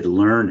blended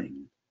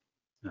learning.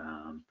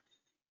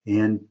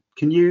 And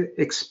can you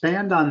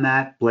expand on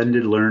that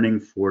blended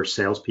learning for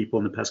salespeople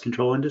in the pest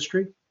control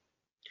industry?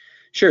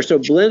 Sure. So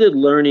blended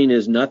learning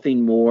is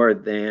nothing more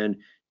than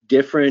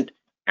different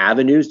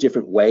avenues,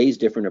 different ways,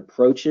 different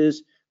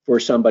approaches for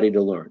somebody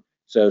to learn.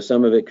 So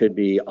some of it could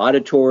be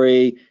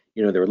auditory,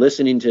 they're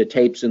listening to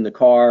tapes in the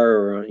car,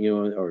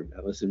 or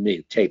listen to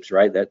me, tapes,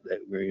 right? That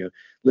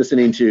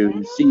listening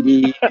to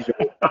CDs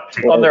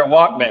on their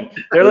Walkman.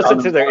 They're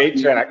listening to their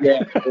 8-track.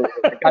 Yeah,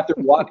 they got their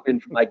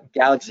Walkman from like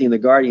Galaxy and the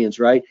Guardians,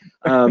 right?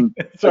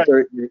 But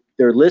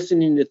they're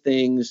listening to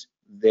things.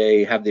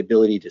 They have the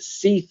ability to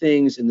see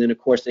things, and then of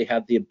course they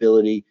have the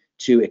ability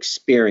to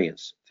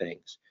experience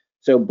things.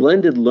 So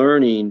blended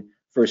learning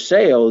for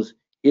sales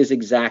is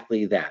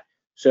exactly that.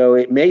 So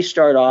it may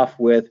start off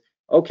with,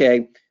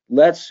 okay,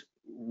 let's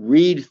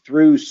read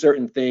through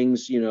certain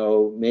things,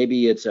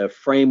 maybe it's a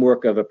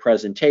framework of a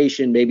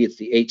presentation, maybe it's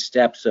the 8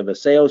 steps of a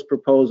sales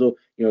proposal.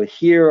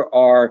 Here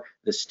are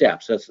the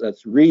steps.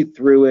 Let's read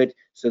through it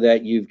so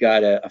that you've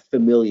got a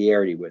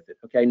familiarity with it.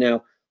 Okay,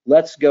 now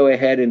let's go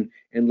ahead and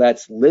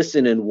let's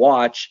listen and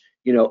watch,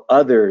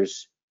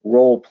 others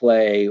role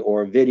play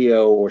or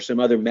video or some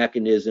other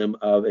mechanism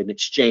of an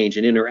exchange,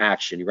 an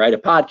interaction, right? A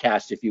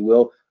podcast, if you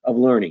will, of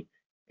learning.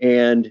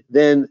 And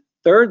then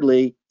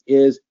thirdly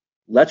is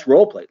let's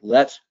role play.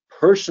 Let's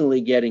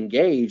personally get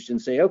engaged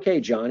and say, okay,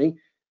 Johnny,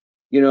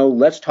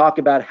 let's talk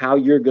about how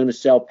you're going to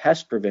sell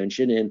pest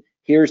prevention, and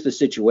here's the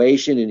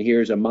situation, and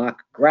here's a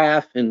mock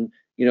graph, and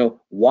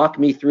walk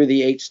me through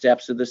the 8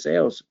 steps of the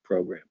sales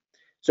program.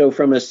 So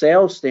from a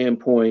sales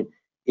standpoint,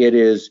 it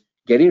is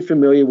getting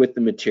familiar with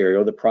the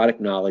material, the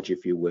product knowledge,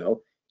 if you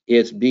will.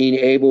 It's being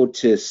able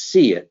to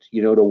see it,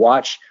 to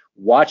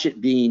watch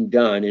it being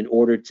done in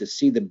order to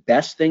see the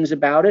best things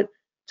about it,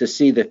 to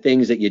see the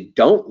things that you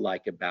don't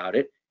like about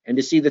it, and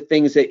to see the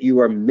things that you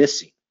are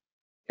missing.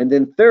 And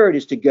then third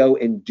is to go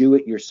and do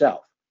it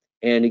yourself.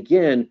 And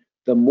again,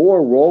 the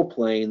more role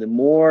playing, the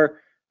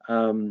more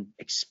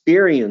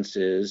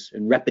experiences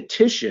and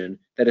repetition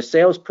that a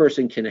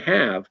salesperson can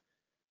have,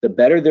 the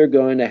better they're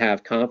going to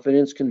have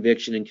confidence,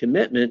 conviction, and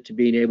commitment to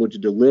being able to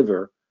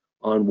deliver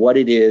on what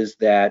it is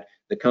that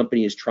the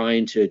company is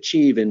trying to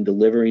achieve in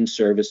delivering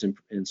service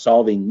and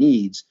solving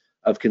needs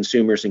of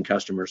consumers and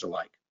customers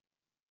alike.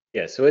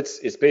 Yeah, so it's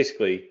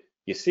basically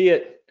you see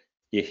it,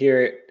 you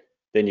hear it,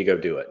 then you go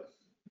do it,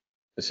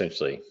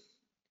 essentially.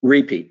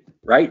 Repeat,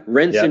 right?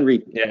 Rinse and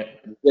repeat. Yeah.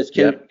 Just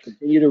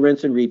continue to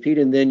rinse and repeat,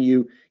 and then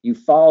you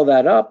follow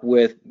that up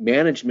with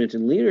management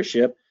and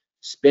leadership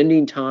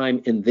spending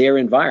time in their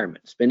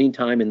environment, spending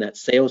time in that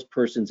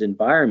salesperson's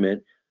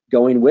environment,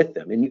 going with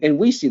them. And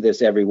we see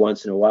this every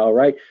once in a while,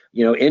 right?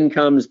 You know, in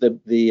comes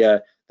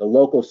the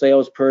local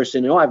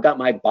salesperson. Oh, I've got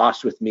my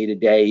boss with me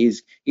today.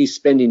 He's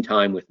spending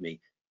time with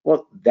me.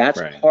 Well,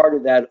 that's part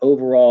of that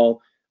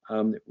overall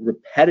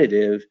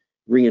repetitive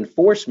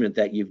reinforcement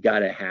that you've got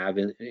to have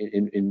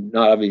in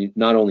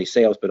not only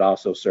sales, but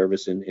also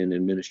service and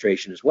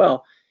administration as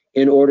well,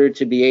 in order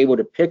to be able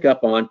to pick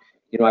up on,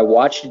 you know, I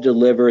watched you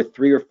deliver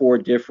 3 or 4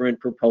 different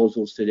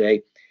proposals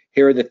today.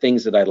 Here are the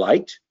things that I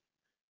liked.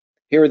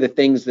 Here are the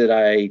things that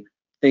I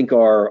think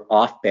are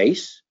off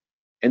base.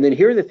 And then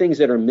here are the things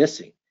that are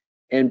missing.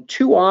 And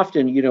too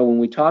often, you know, when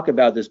we talk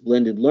about this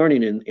blended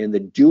learning and the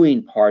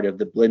doing part of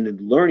the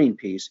blended learning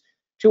piece,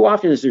 too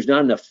often is there's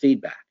not enough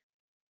feedback.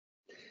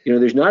 You know,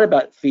 there's not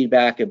about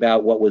feedback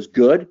about what was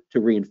good to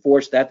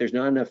reinforce that. There's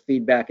not enough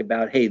feedback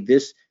about, hey,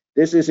 this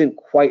isn't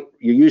quite,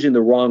 you're using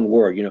the wrong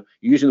word. You know,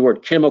 you're using the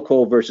word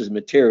chemical versus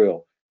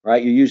material,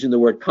 right? You're using the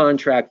word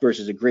contract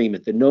versus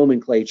agreement, the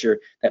nomenclature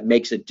that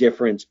makes a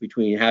difference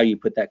between how you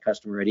put that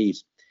customer at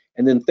ease.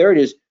 And then third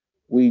is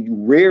we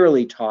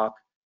rarely talk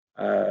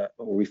or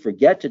we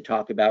forget to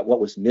talk about what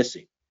was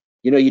missing.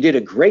 You know, you did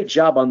a great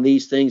job on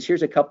these things.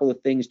 Here's a couple of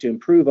things to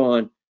improve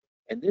on.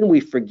 And then we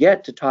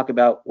forget to talk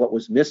about what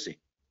was missing.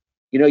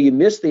 You know, you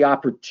missed the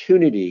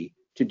opportunity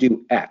to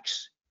do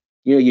X.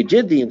 You know, you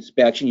did the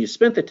inspection, you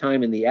spent the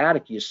time in the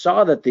attic, you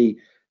saw that the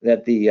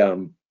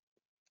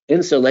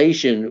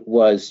insulation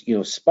was, you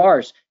know,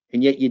 sparse,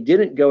 and yet you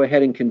didn't go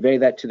ahead and convey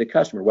that to the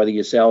customer, whether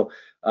you sell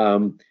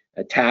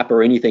a tap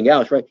or anything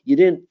else, right? You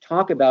didn't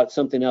talk about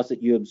something else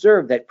that you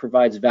observed that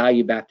provides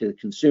value back to the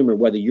consumer,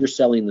 whether you're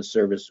selling the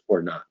service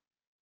or not.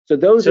 So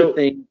those are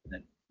things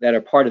that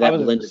are part of that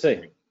blended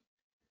thing.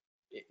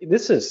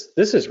 This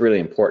is really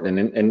important,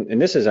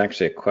 and this is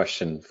actually a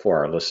question for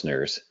our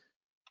listeners,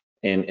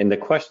 and the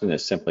question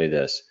is simply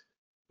this: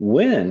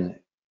 when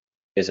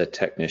is a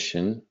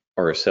technician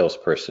or a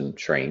salesperson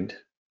trained?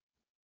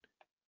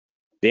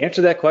 The answer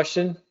to that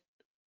question: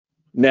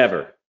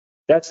 never.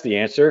 That's the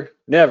answer,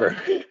 never.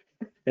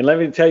 And let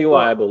me tell you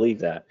why I believe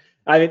that.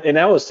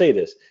 I will say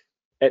this: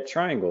 at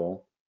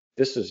Triangle,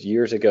 this was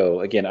years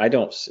ago. Again, I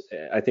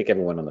think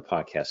everyone on the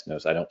podcast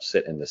knows I don't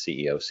sit in the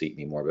CEO seat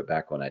anymore, but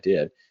back when I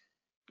did,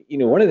 you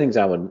know, one of the things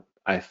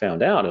I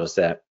found out was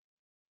that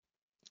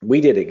we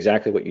did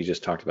exactly what you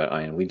just talked about,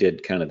 Ian. We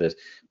did kind of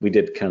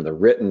the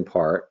written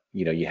part.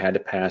 You know, you had to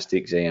pass the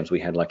exams. We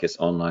had like this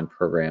online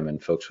program,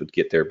 and folks would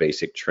get their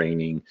basic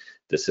training.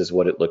 This is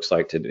what it looks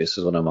like this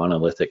is what a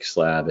monolithic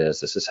slab is.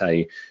 This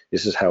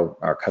is how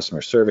our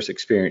customer service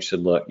experience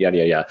should look, yada,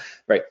 yada, yada.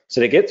 Right.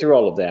 So they get through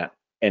all of that.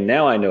 And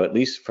now I know, at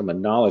least from a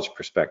knowledge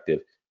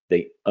perspective,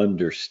 they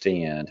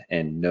understand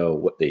and know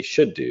what they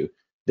should do.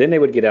 Then they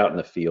would get out in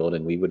the field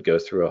and we would go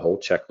through a whole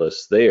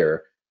checklist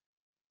there.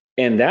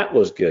 And that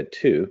was good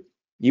too.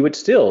 You would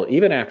still,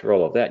 even after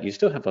all of that, you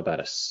still have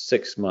about a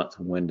 6-month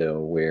window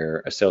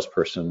where a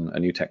salesperson, a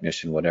new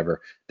technician,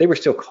 whatever, they were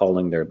still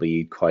calling their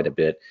lead quite a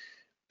bit.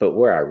 But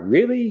where I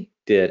really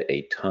did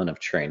a ton of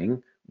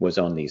training was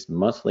on these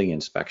monthly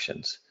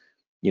inspections.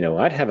 You know,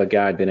 I'd have a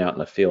guy been out in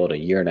the field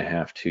 1.5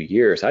 years, 2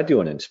 years. I'd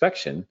do an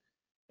inspection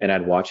and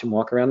I'd watch him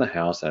walk around the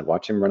house. I'd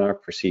watch him run our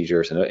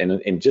procedures.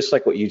 And just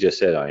like what you just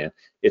said, Ian,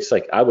 it's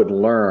like I would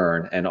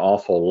learn an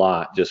awful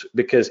lot just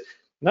because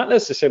not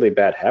necessarily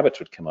bad habits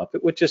would come up.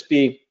 It would just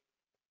be,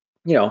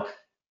 you know,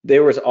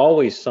 there was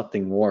always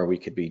something more we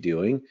could be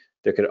doing.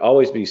 There could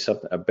always be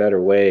a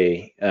better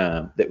way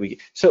that we.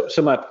 So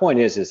my point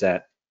is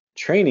that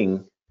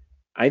training,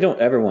 I don't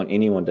ever want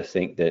anyone to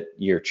think that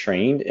you're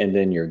trained and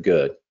then you're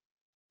good.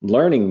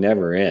 Learning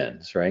never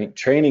ends, right?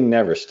 Training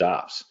never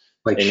stops.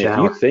 Like and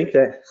shower. If you think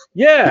that,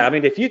 yeah, I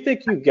mean, if you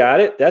think you got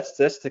it, that's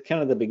the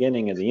kind of the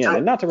beginning of the end.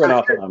 And not to run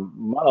off on a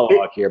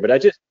monologue here, but I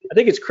think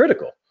it's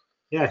critical.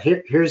 Yeah,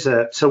 here's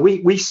so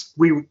we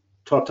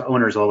talk to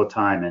owners all the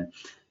time, and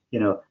you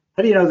know,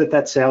 how do you know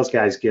that sales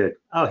guy's good?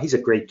 Oh, he's a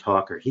great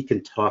talker. He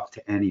can talk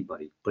to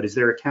anybody. But is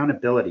there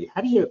accountability?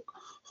 How do you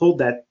hold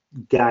that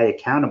guy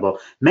accountable?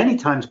 Many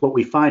times what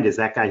we find is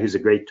that guy who's a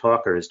great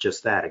talker is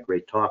just that, a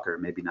great talker,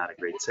 maybe not a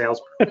great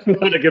salesperson.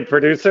 Not a good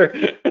producer.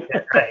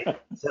 Yeah, right.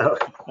 So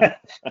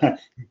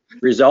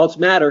results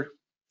matter.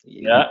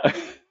 Yeah.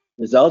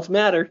 Results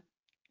matter.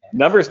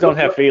 Numbers don't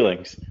have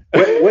feelings.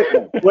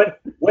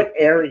 What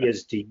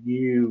areas do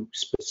you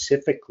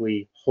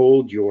specifically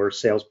hold your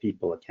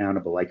salespeople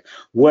accountable? Like,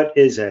 what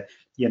is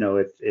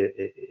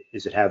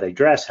is it how they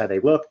dress, how they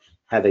look,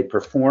 how they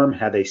perform,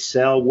 how they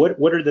sell?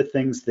 What are the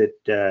things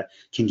that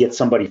can get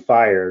somebody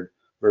fired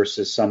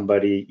versus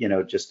somebody,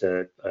 just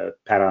a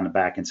pat on the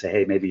back and say,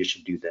 hey, maybe you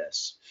should do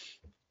this?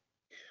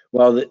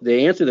 Well,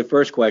 the answer to the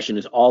first question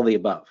is all the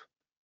above,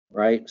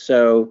 right?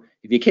 So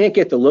if you can't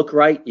get the look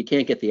right, you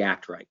can't get the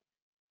act right.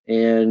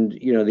 And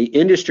the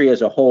industry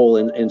as a whole,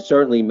 and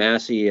certainly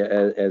Massey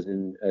as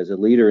a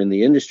leader in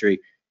the industry,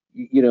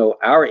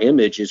 our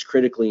image is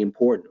critically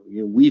important.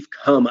 We've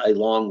come a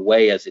long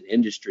way as an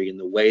industry in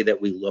the way that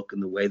we look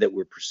and the way that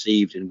we're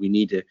perceived, and we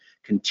need to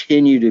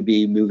continue to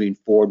be moving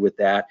forward with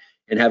that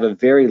and have a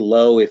very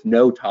low, if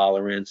no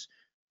tolerance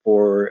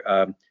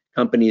for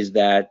companies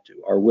that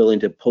are willing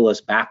to pull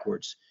us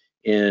backwards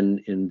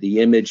in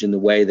the image and the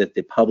way that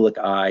the public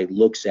eye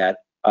looks at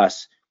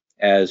us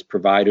as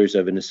providers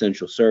of an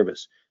essential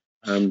service.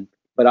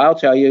 But I'll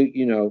tell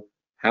you,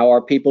 how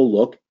our people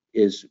look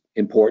is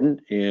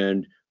important,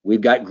 and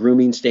we've got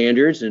grooming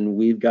standards, and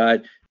we've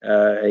got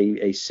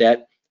a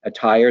set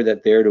attire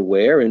that they're to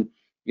wear. And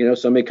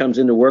somebody comes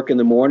into work in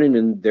the morning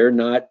and they're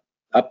not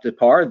up to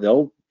par,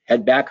 they'll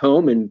head back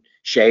home and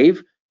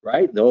shave,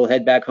 right? They'll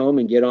head back home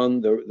and get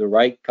on the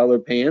right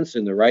colored pants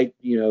and the right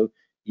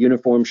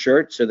uniform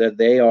shirt, so that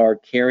they are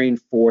carrying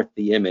forth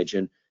the image.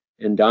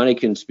 And Donnie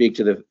can speak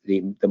to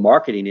the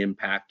marketing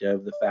impact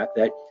of the fact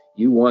that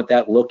you want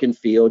that look and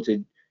feel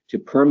to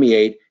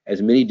permeate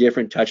as many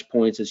different touch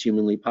points as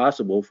humanly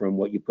possible, from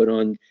what you put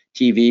on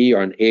TV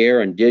or on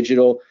air and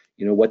digital,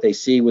 what they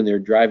see when they're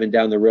driving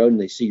down the road and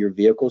they see your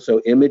vehicle.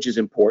 So image is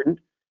important.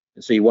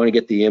 And so you want to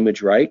get the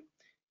image right.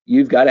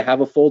 You've got to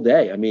have a full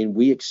day. I mean,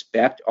 we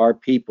expect our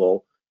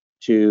people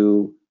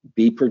to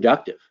be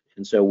productive.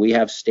 And so we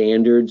have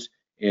standards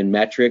and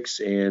metrics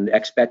and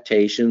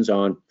expectations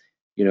on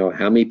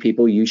how many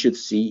people you should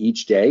see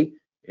each day.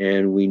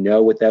 And we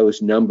know what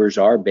those numbers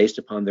are based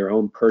upon their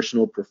own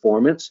personal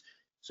performance.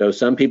 So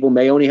some people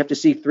may only have to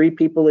see 3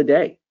 people a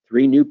day,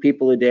 3 new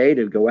people a day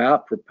to go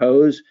out,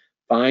 propose,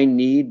 find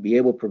need, be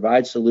able to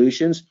provide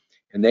solutions.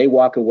 And they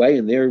walk away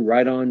and they're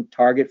right on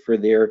target for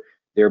their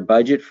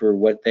budget for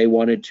what they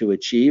wanted to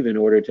achieve in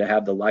order to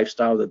have the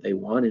lifestyle that they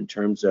want in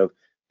terms of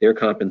their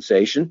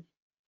compensation.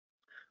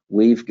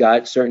 We've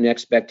got certain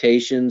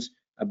expectations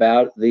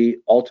about the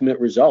ultimate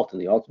result.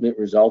 And the ultimate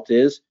result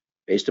is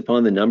based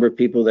upon the number of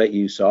people that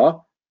you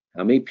saw,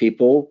 how many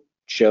people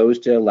chose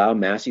to allow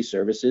Massey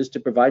Services to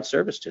provide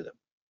service to them.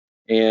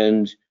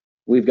 And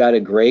we've got a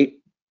great,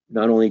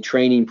 not only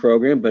training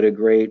program, but a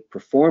great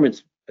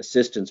performance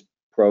assistance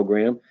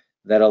program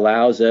that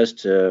allows us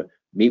to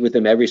meet with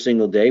them every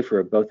single day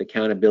for both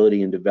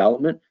accountability and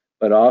development,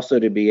 but also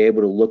to be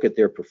able to look at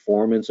their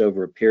performance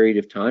over a period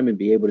of time and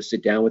be able to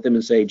sit down with them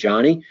and say,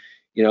 Johnny,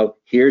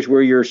 here's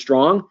where you're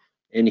strong,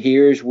 and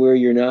here's where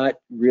you're not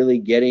really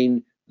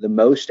getting the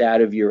most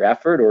out of your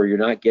effort, or you're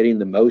not getting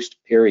the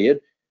most, period,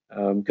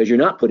 because you're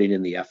not putting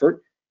in the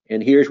effort.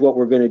 And here's what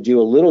we're going to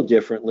do a little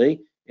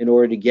differently in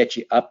order to get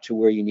you up to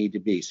where you need to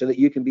be so that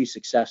you can be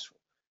successful.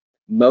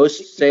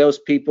 Most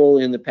salespeople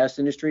in the pest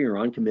industry are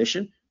on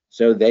commission,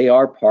 so they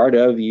are part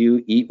of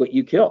you eat what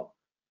you kill.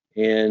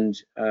 And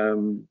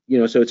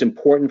so it's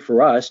important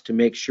for us to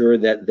make sure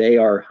that they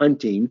are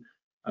hunting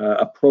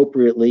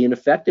appropriately and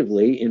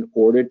effectively in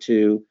order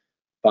to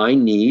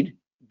find need,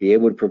 be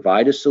able to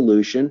provide a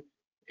solution,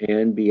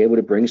 and be able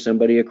to bring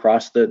somebody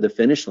across the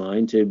finish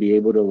line to be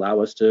able to allow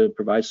us to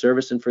provide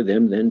service, and for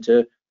them then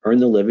to earn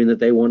the living that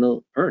they want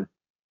to earn.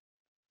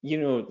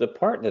 The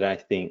part that I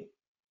think,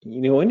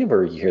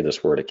 whenever you hear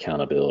this word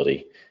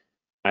accountability,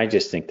 I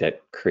just think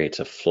that creates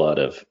a flood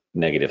of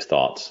negative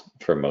thoughts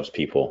for most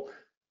people.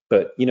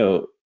 But,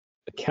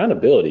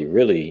 accountability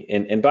really,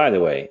 and by the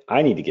way,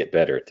 I need to get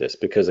better at this,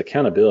 because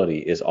accountability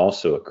is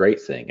also a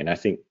great thing. And I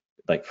think,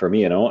 like for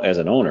me, as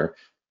an owner,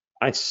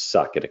 I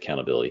suck at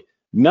accountability.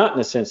 Not in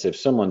the sense if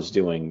someone's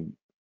doing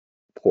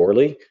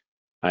poorly,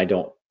 I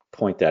don't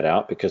point that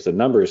out, because the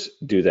numbers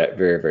do that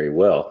very, very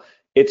well.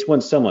 It's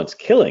when someone's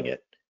killing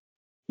it.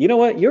 You know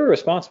what? You're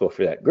responsible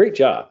for that. Great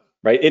job,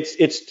 right?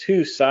 It's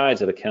 2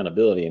 sides of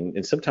accountability,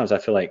 and sometimes I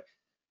feel like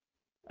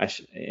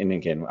and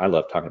again, I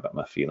love talking about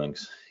my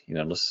feelings.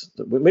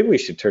 Maybe we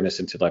should turn this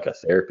into like a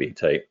therapy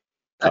type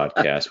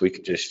podcast. We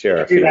could just share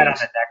our feelings. Do that on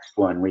the next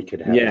one. We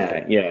could have.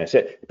 Yeah.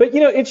 But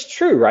it's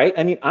true, right?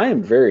 I mean, I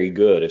am very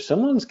good. If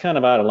someone's kind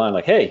of out of line,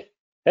 like, hey,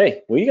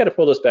 well, you got to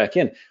pull this back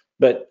in.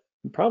 But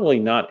probably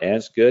not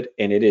as good.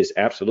 And it is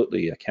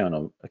absolutely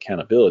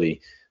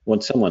accountability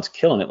when someone's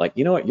killing it. Like,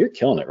 you know what? You're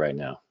killing it right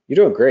now. You're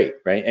doing great,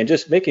 right? And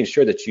just making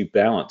sure that you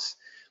balance,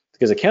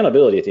 because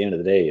accountability at the end of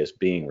the day is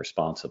being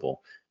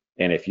responsible.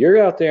 And if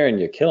you're out there and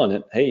you're killing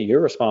it, hey, you're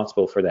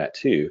responsible for that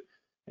too.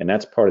 And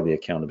that's part of the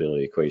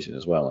accountability equation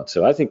as well. And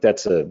so I think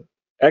that's an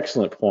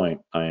excellent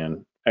point,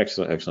 Ian.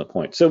 Excellent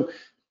point. So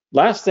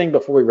last thing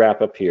before we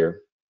wrap up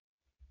here,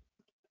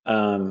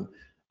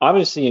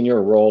 obviously in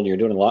your role, you're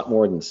doing a lot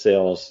more than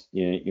sales.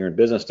 You're in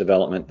business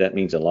development. That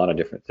means a lot of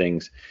different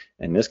things.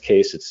 In this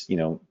case, it's,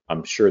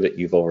 I'm sure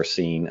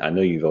that I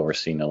know you've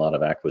overseen a lot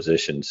of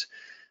acquisitions.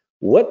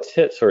 What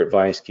tips or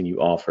advice can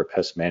you offer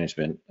pest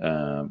management,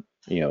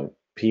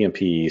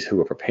 PMPs who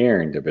are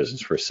preparing their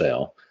business for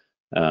sale?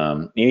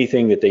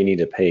 Anything that they need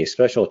to pay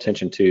special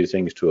attention to,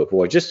 things to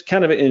avoid, just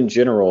kind of in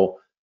general,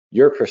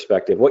 your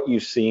perspective, what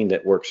you've seen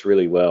that works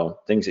really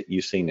well, things that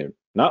you've seen that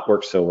not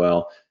work so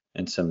well,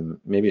 and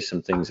maybe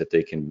some things that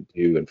they can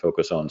do and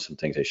focus on, some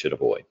things they should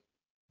avoid.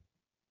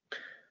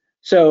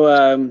 So,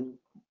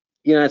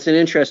 it's an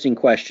interesting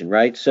question,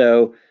 right?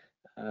 So,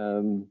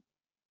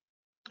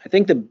 I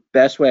think the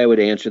best way I would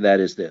answer that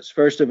is this.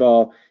 First of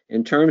all,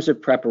 in terms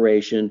of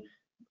preparation,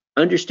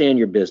 understand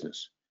your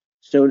business.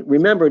 So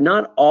remember,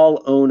 not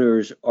all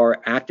owners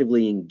are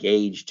actively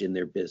engaged in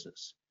their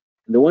business.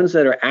 The ones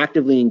that are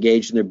actively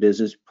engaged in their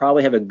business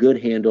probably have a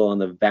good handle on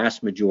the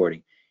vast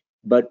majority.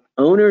 But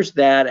owners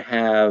that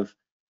have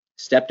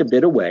stepped a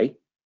bit away,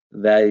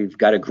 they've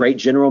got a great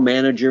general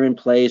manager in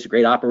place, a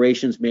great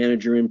operations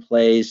manager in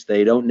place,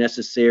 they don't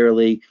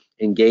necessarily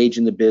engage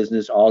in the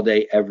business all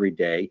day, every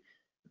day.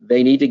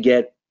 They need to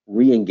get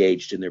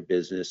re-engaged in their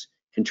business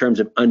in terms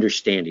of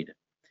understanding it.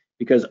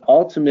 Because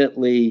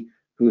ultimately,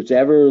 who's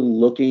ever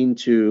looking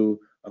to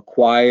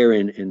acquire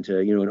and to,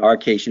 in our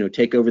case,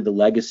 take over the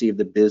legacy of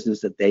the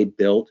business that they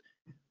built,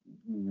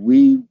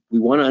 we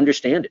want to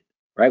understand it,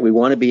 right? We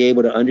want to be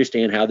able to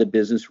understand how the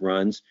business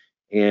runs,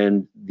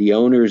 and the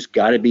owner's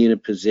got to be in a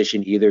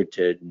position either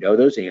to know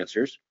those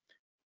answers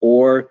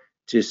or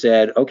to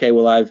said, okay,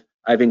 well,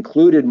 I've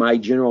included my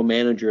general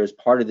manager as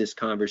part of this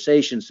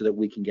conversation so that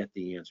we can get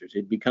the answers.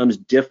 It becomes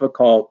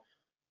difficult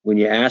when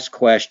you ask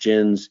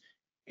questions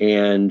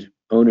and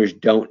owners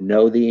don't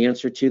know the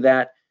answer to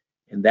that,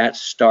 and that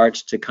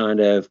starts to kind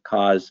of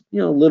cause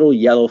little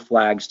yellow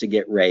flags to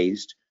get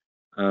raised.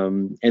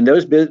 And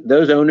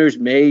those owners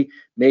may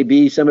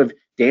be some of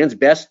Dan's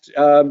best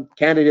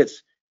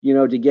candidates,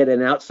 to get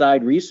an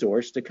outside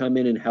resource to come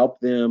in and help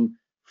them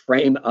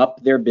frame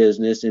up their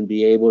business and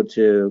be able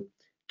to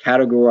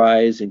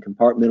categorize and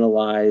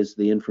compartmentalize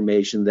the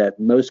information that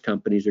most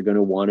companies are going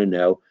to want to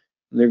know.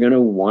 They're going to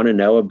want to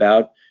know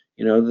about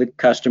the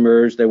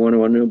customers. They want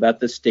to know about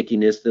the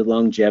stickiness, the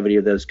longevity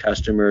of those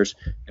customers.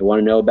 They want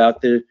to know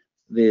about the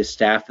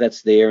staff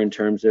that's there in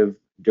terms of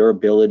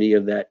durability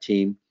of that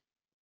team.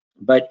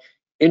 But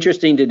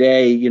interesting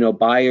today,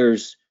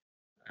 buyers,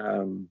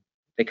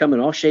 they come in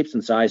all shapes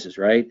and sizes,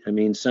 right? I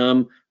mean,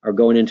 some are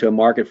going into a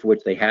market for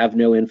which they have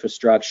no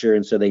infrastructure,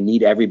 and so they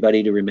need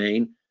everybody to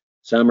remain.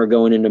 Some are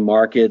going into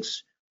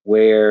markets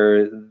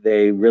where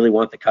they really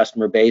want the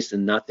customer base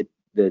and not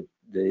the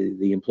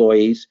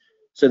employees.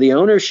 So the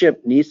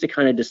ownership needs to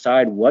kind of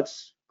decide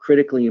what's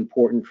critically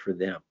important for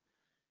them.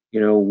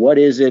 What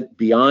is it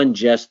beyond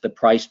just the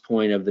price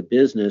point of the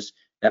business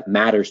that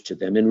matters to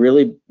them, and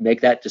really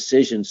make that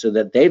decision so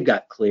that they've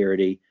got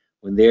clarity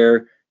when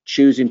they're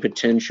choosing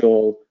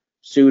potential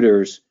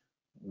suitors.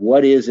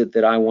 What is it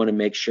that I want to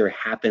make sure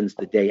happens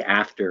the day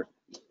after,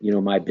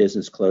 my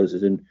business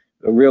closes? And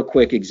a real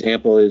quick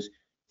example is,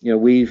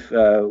 we've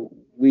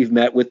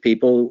met with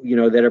people,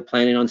 that are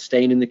planning on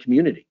staying in the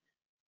community.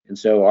 And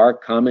so our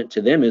comment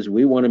to them is,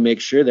 we want to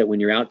make sure that when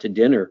you're out to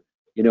dinner,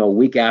 a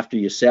week after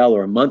you sell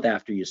or a month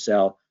after you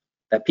sell,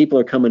 that people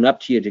are coming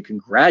up to you to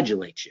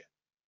congratulate you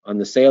on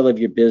the sale of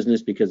your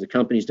business because the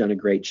company's done a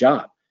great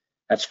job.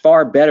 That's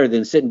far better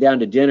than sitting down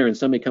to dinner and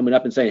somebody coming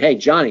up and saying, hey,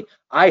 Johnny,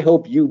 I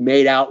hope you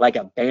made out like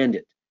a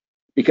bandit,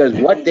 because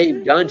what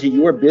they've done to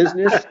your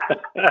business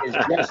is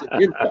just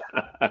an insult.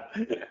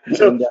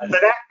 So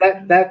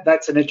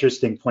that's an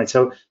interesting point.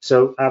 So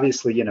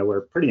obviously,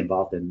 we're pretty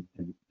involved in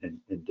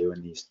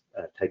doing these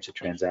types of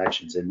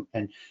transactions,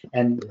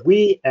 and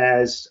we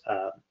as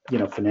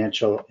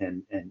financial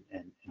and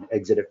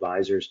exit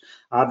advisors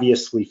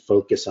obviously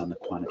focus on the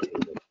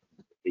quantitative,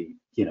 the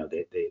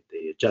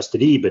adjusted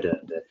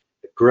EBITDA, the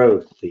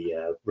growth,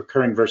 the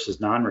recurring versus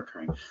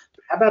non-recurring.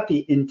 How about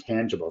the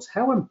intangibles?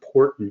 How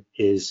important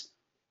is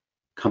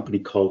company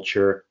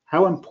culture?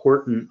 How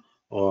important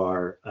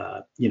are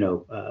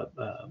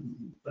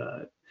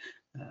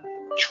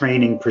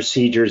training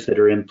procedures that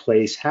are in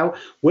place?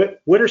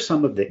 What are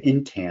some of the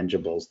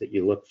intangibles that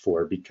you look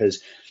for?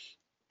 Because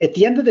at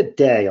the end of the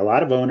day, a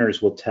lot of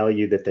owners will tell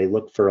you that they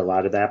look for a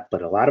lot of that,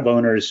 but a lot of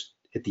owners,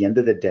 at the end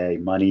of the day,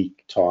 money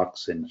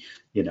talks, and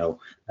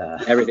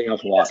everything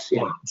else walks.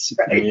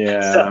 Right?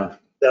 Yeah.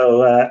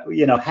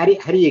 So how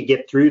do you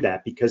get through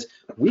that? Because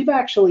we've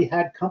actually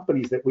had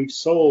companies that we've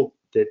sold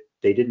that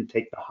they didn't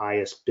take the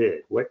highest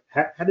bid.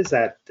 How does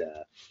that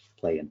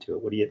play into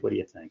it? What do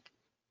you think?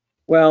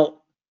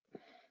 Well,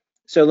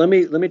 so let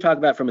me talk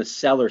about from a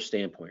seller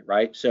standpoint,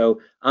 right?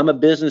 So I'm a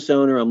business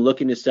owner. I'm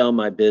looking to sell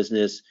my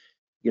business.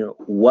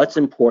 What's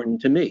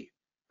important to me,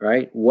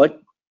 right?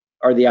 What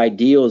are the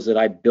ideals that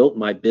I built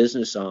my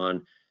business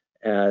on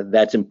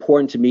that's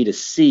important to me to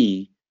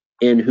see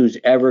in who's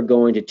ever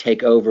going to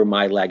take over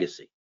my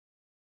legacy?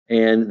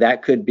 And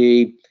that could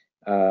be,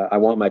 I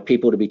want my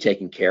people to be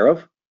taken care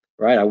of,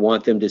 right? I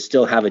want them to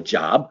still have a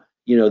job,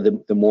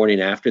 the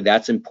morning after.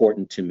 That's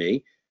important to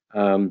me.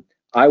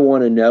 I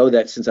want to know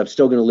that since I'm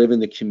still going to live in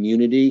the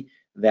community,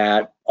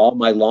 that all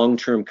my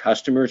long-term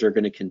customers are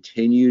going to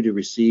continue to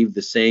receive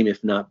the same,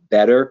 if not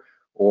better,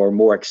 or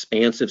more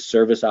expansive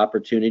service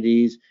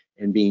opportunities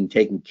and being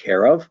taken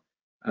care of.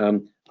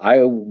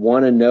 I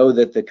want to know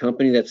that the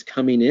company that's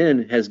coming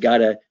in has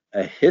got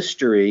a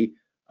history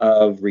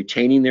of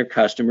retaining their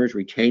customers,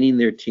 retaining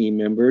their team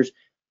members,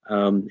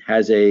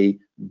 has a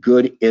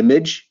good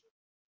image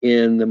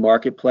in the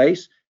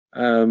marketplace.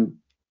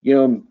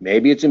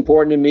 Maybe it's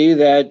important to me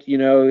that,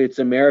 it's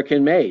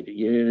American made.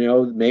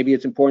 Maybe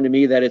it's important to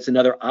me that it's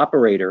another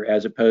operator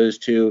as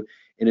opposed to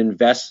an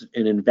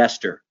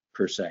investor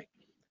per se.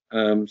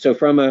 So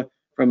from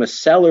a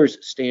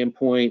seller's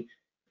standpoint,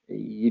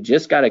 you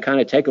just got to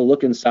kind of take a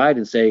look inside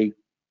and say,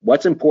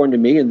 what's important to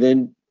me? And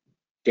then,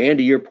 Dan,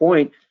 to your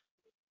point,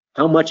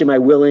 how much am I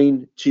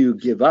willing to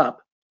give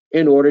up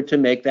in order to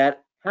make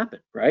that happen,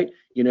 right?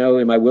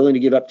 Am I willing to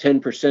give up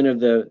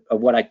 10%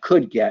 of what I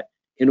could get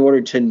in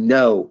order to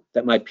know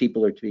that my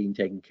people are being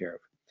taken care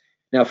of?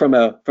 Now, from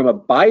a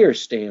buyer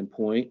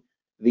standpoint,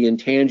 the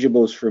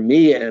intangibles for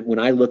me, and when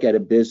I look at a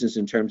business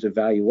in terms of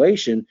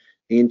valuation,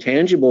 the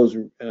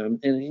intangibles,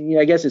 and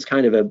I guess it's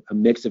kind of a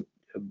mix of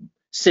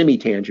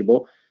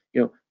semi-tangible.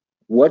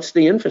 What's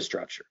the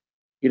infrastructure?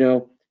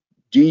 Do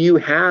you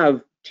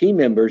have team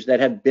members that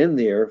have been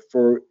there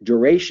for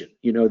duration?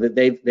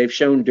 That they've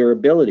shown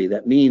durability.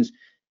 That means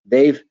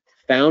they've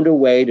found a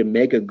way to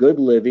make a good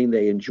living.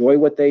 They enjoy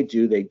what they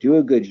do. They do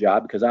a good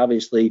job because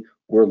obviously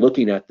we're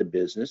looking at the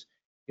business.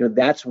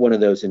 That's one of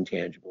those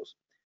intangibles.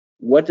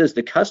 What does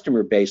the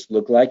customer base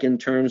look like in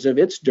terms of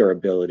its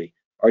durability?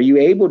 Are you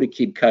able to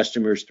keep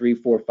customers 3,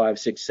 4, 5,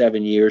 6,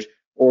 7 years,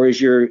 or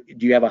do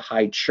you have a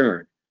high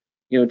churn?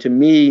 To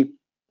me,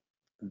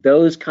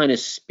 those kind of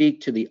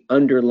speak to the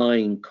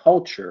underlying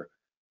culture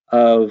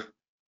of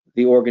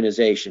the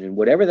organization, and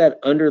whatever that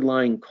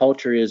underlying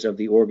culture is of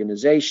the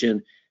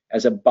organization,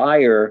 as a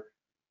buyer,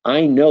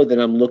 I know that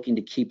I'm looking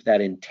to keep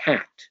that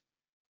intact.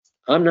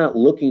 I'm not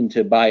looking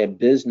to buy a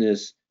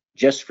business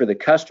just for the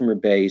customer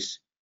base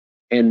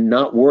and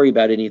not worry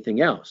about anything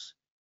else.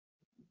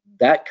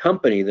 That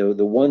company,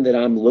 the one that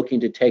I'm looking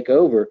to take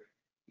over,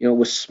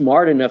 was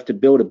smart enough to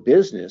build a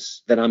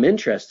business that I'm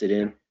interested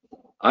in.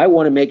 I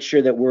want to make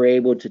sure that we're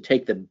able to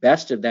take the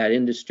best of that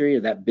industry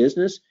or that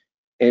business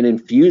and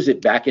infuse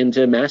it back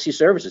into Massey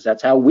Services.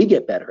 That's how we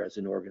get better as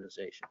an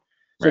organization.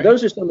 So Right.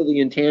 Those are some of the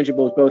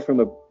intangibles, both from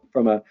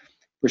a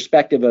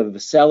perspective of a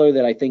seller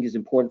that I think is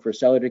important for a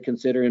seller to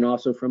consider, and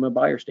also from a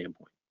buyer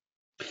standpoint.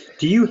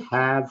 Do you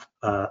have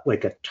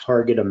like a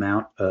target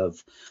amount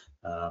of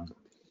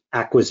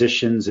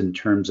acquisitions in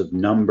terms of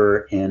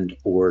number and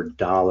or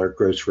dollar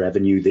gross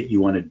revenue that you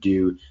want to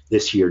do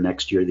this year,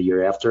 next year, the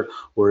year after?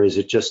 Or is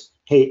it just,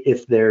 hey,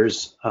 if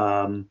there's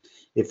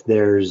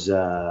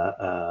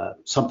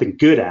something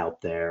good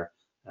out there,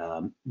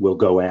 we'll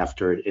go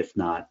after it. If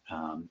not,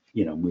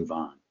 move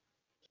on.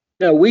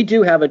 No, we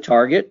do have a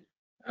target.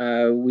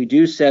 We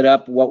do set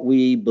up what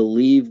we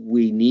believe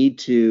we need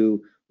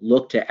to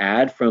look to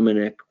add from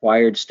an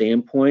acquired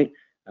standpoint.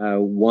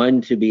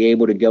 One, to be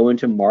able to go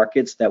into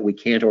markets that we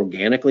can't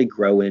organically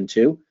grow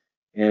into,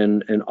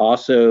 and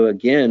also,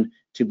 again,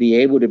 to be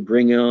able to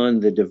bring on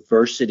the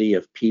diversity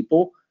of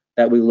people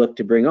that we look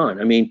to bring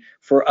on. I mean,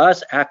 for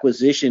us,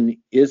 acquisition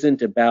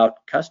isn't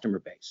about customer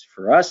base.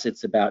 For us,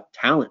 it's about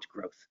talent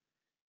growth.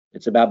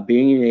 It's about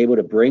being able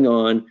to bring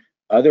on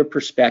other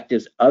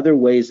perspectives, other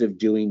ways of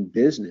doing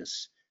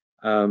business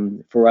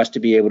for us to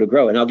be able to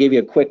grow. And I'll give you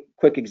a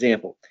quick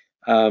example.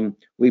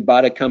 We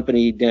bought a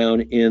company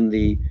down in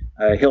the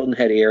Hilton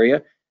Head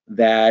area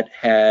that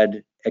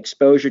had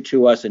exposure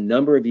to us a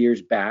number of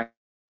years back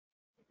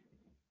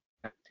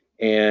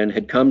and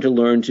had come to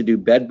learn to do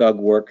bed bug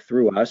work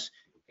through us.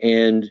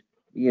 And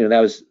that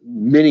was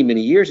many,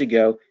 many years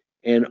ago,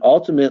 and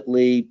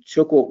ultimately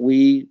took what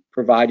we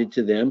provided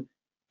to them,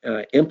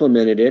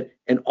 implemented it,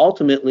 and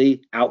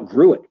ultimately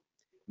outgrew it,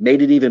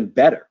 made it even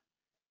better.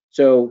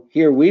 So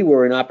here we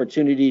were, an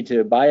opportunity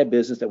to buy a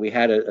business that we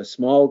had a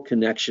small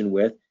connection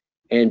with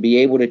and be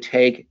able to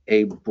take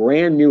a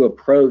brand new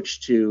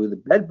approach to the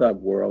bed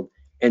bug world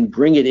and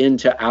bring it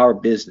into our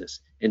business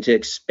and to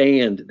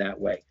expand that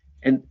way.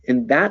 And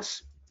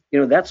that's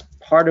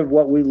part of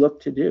what we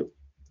look to do.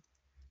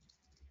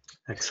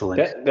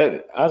 Excellent.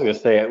 I was going to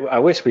say, I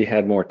wish we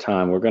had more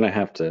time. We're going to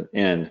have to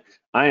end.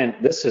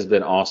 This has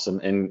been awesome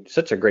and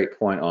such a great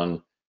point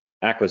on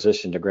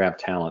acquisition to grab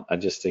talent. I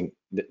just think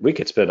that we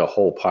could spend a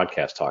whole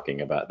podcast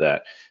talking about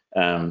that.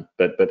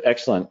 But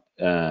excellent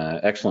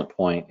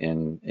point,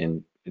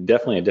 and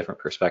definitely a different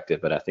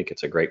perspective, but I think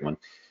it's a great one.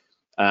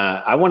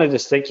 I want to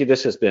just thank you.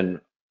 This has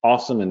been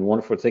awesome and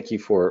wonderful. Thank you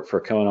for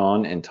coming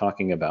on and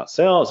talking about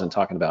sales and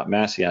talking about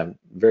Massey. I've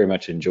very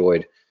much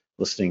enjoyed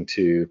listening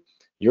to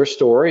your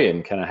story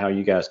and kind of how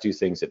you guys do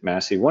things at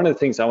Massey. One of the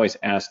things I always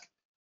ask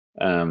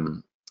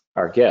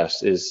our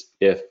guests is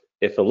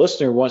if a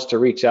listener wants to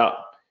reach out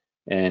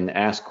and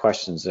ask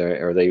questions,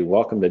 are they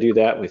welcome to do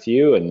that with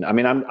you? And I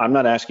mean, I'm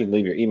not asking you to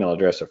leave your email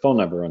address or phone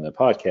number on the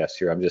podcast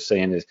here. I'm just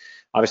saying is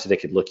obviously they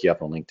could look you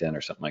up on LinkedIn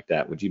or something like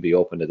that. Would you be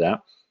open to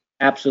that?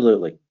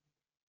 Absolutely.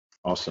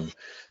 Awesome.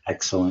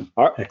 Excellent.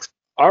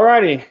 All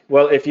righty.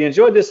 Well, if you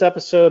enjoyed this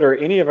episode or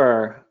any of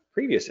our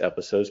previous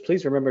episodes,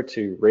 please remember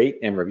to rate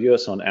and review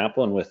us on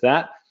Apple. And with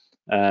that,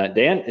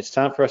 Dan, it's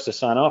time for us to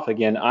sign off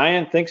again.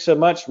 Ian, thanks so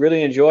much.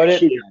 Really enjoyed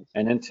it.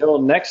 And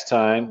until next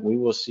time, we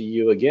will see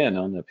you again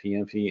on the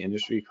PMP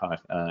Industry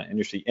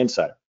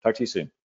Insider. Talk to you soon.